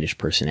outlandish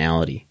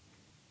personality.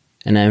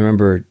 And I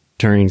remember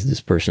turning to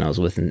this person I was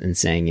with and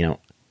saying,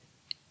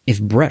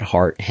 if Bret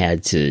Hart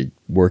had to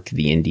work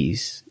the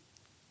indies,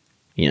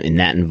 in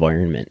that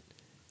environment,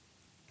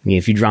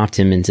 if you dropped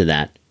him into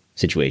that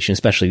situation,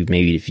 especially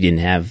maybe if you didn't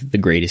have the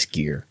greatest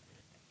gear,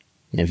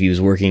 and if he was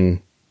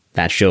working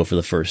that show for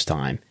the first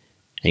time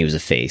and he was a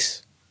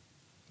face,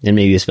 and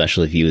maybe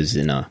especially if he was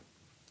in a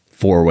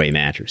 4-way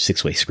match or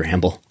 6-way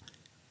scramble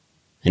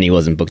and he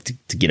wasn't booked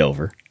to get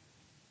over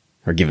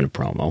or given a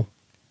promo,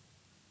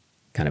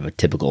 kind of a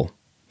typical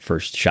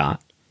first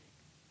shot,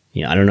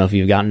 I don't know if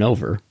you've gotten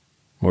over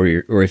or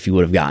if you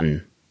would have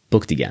gotten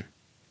booked again.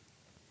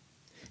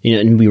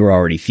 And we were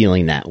already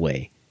feeling that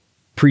way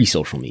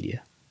pre-social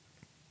media.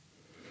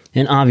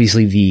 And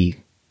obviously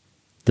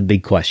the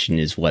big question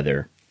is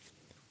whether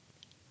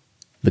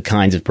the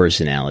kinds of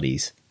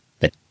personalities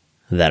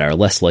that are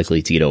less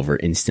likely to get over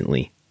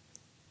instantly,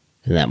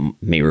 and that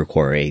may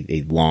require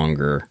a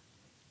longer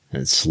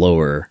and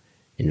slower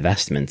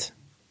investment,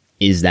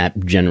 is that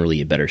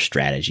generally a better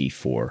strategy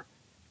for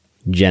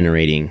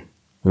generating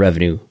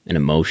revenue and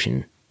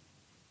emotion,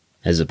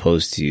 as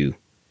opposed to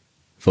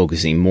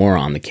focusing more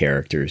on the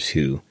characters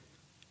who,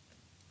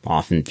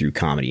 often through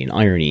comedy and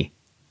irony,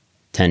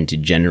 tend to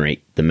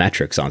generate the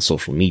metrics on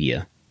social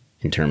media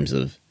in terms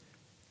of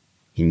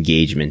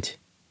engagement,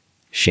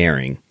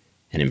 sharing,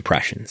 and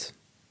impressions.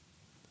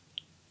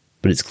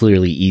 But it's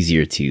clearly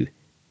easier to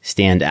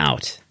stand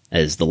out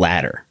as the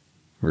latter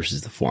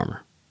versus the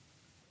former.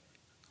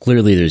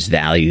 Clearly there's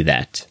value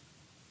that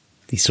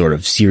these sort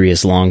of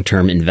serious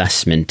long-term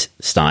investment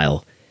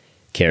style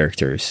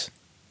characters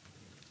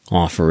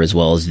offer, as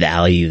well as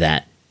value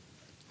that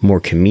more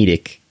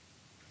comedic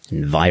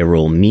and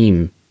viral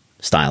meme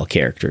style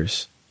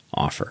characters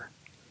offer.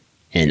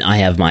 And I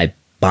have my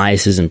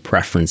biases and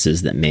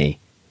preferences that may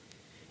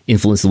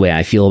influence the way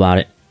I feel about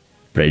it,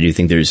 but I do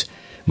think there's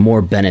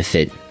more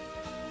benefit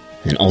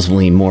and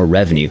ultimately more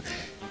revenue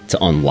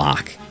to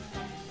unlock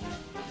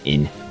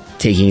in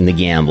taking the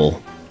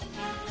gamble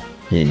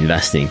and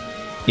investing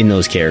in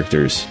those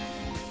characters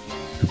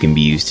who can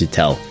be used to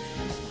tell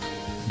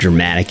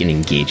dramatic and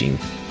engaging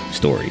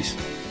stories.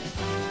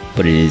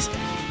 But it is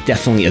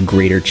definitely a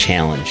greater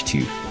challenge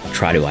to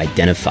try to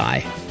identify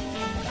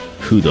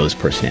who those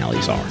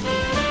personalities are.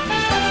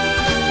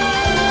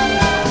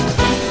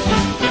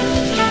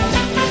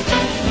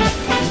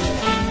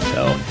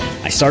 So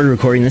I started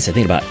recording this, I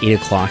think, about 8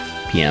 o'clock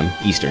p.m.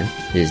 Eastern.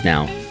 It is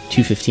now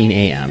 2:15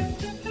 a.m.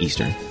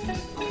 Eastern.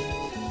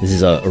 This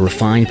is a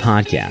refined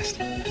podcast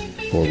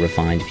for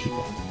refined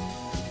people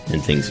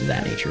and things of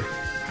that nature.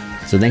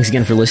 So thanks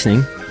again for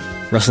listening.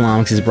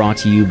 Wrestlenomics is brought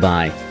to you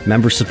by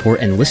member support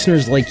and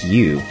listeners like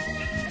you.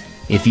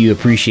 If you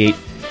appreciate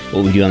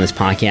what we do on this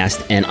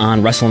podcast and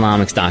on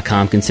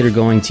Wrestlenomics.com, consider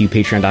going to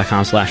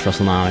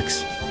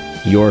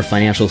patreon.com/Wrestlenomics. Your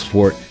financial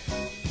support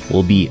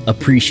will be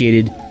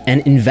appreciated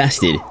and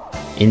invested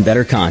in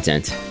better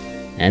content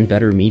and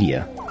better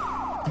media.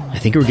 I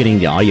think we're getting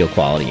the audio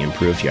quality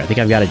improved here. I think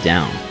I've got it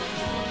down.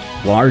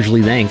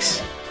 Largely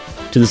thanks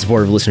to the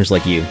support of listeners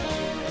like you.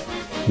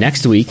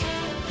 Next week,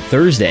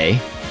 Thursday,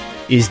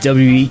 is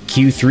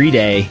WEQ3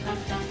 Day.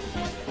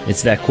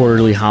 It's that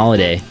quarterly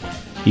holiday.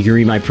 You can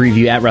read my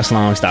preview at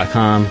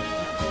Wrestlenomics.com.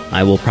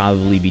 I will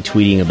probably be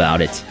tweeting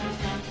about it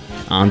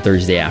on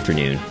Thursday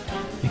afternoon.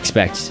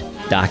 Expect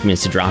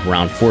documents to drop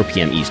around 4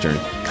 p.m. Eastern.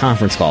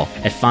 Conference call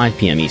at 5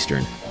 p.m.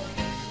 Eastern.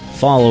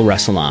 Follow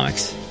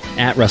Wrestlenomics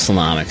at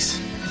Wrestlenomics.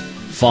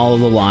 Follow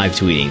the live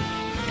tweeting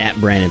at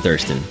Brandon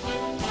Thurston.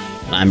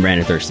 I'm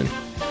Brandon Thurston.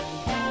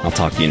 I'll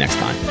talk to you next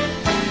time.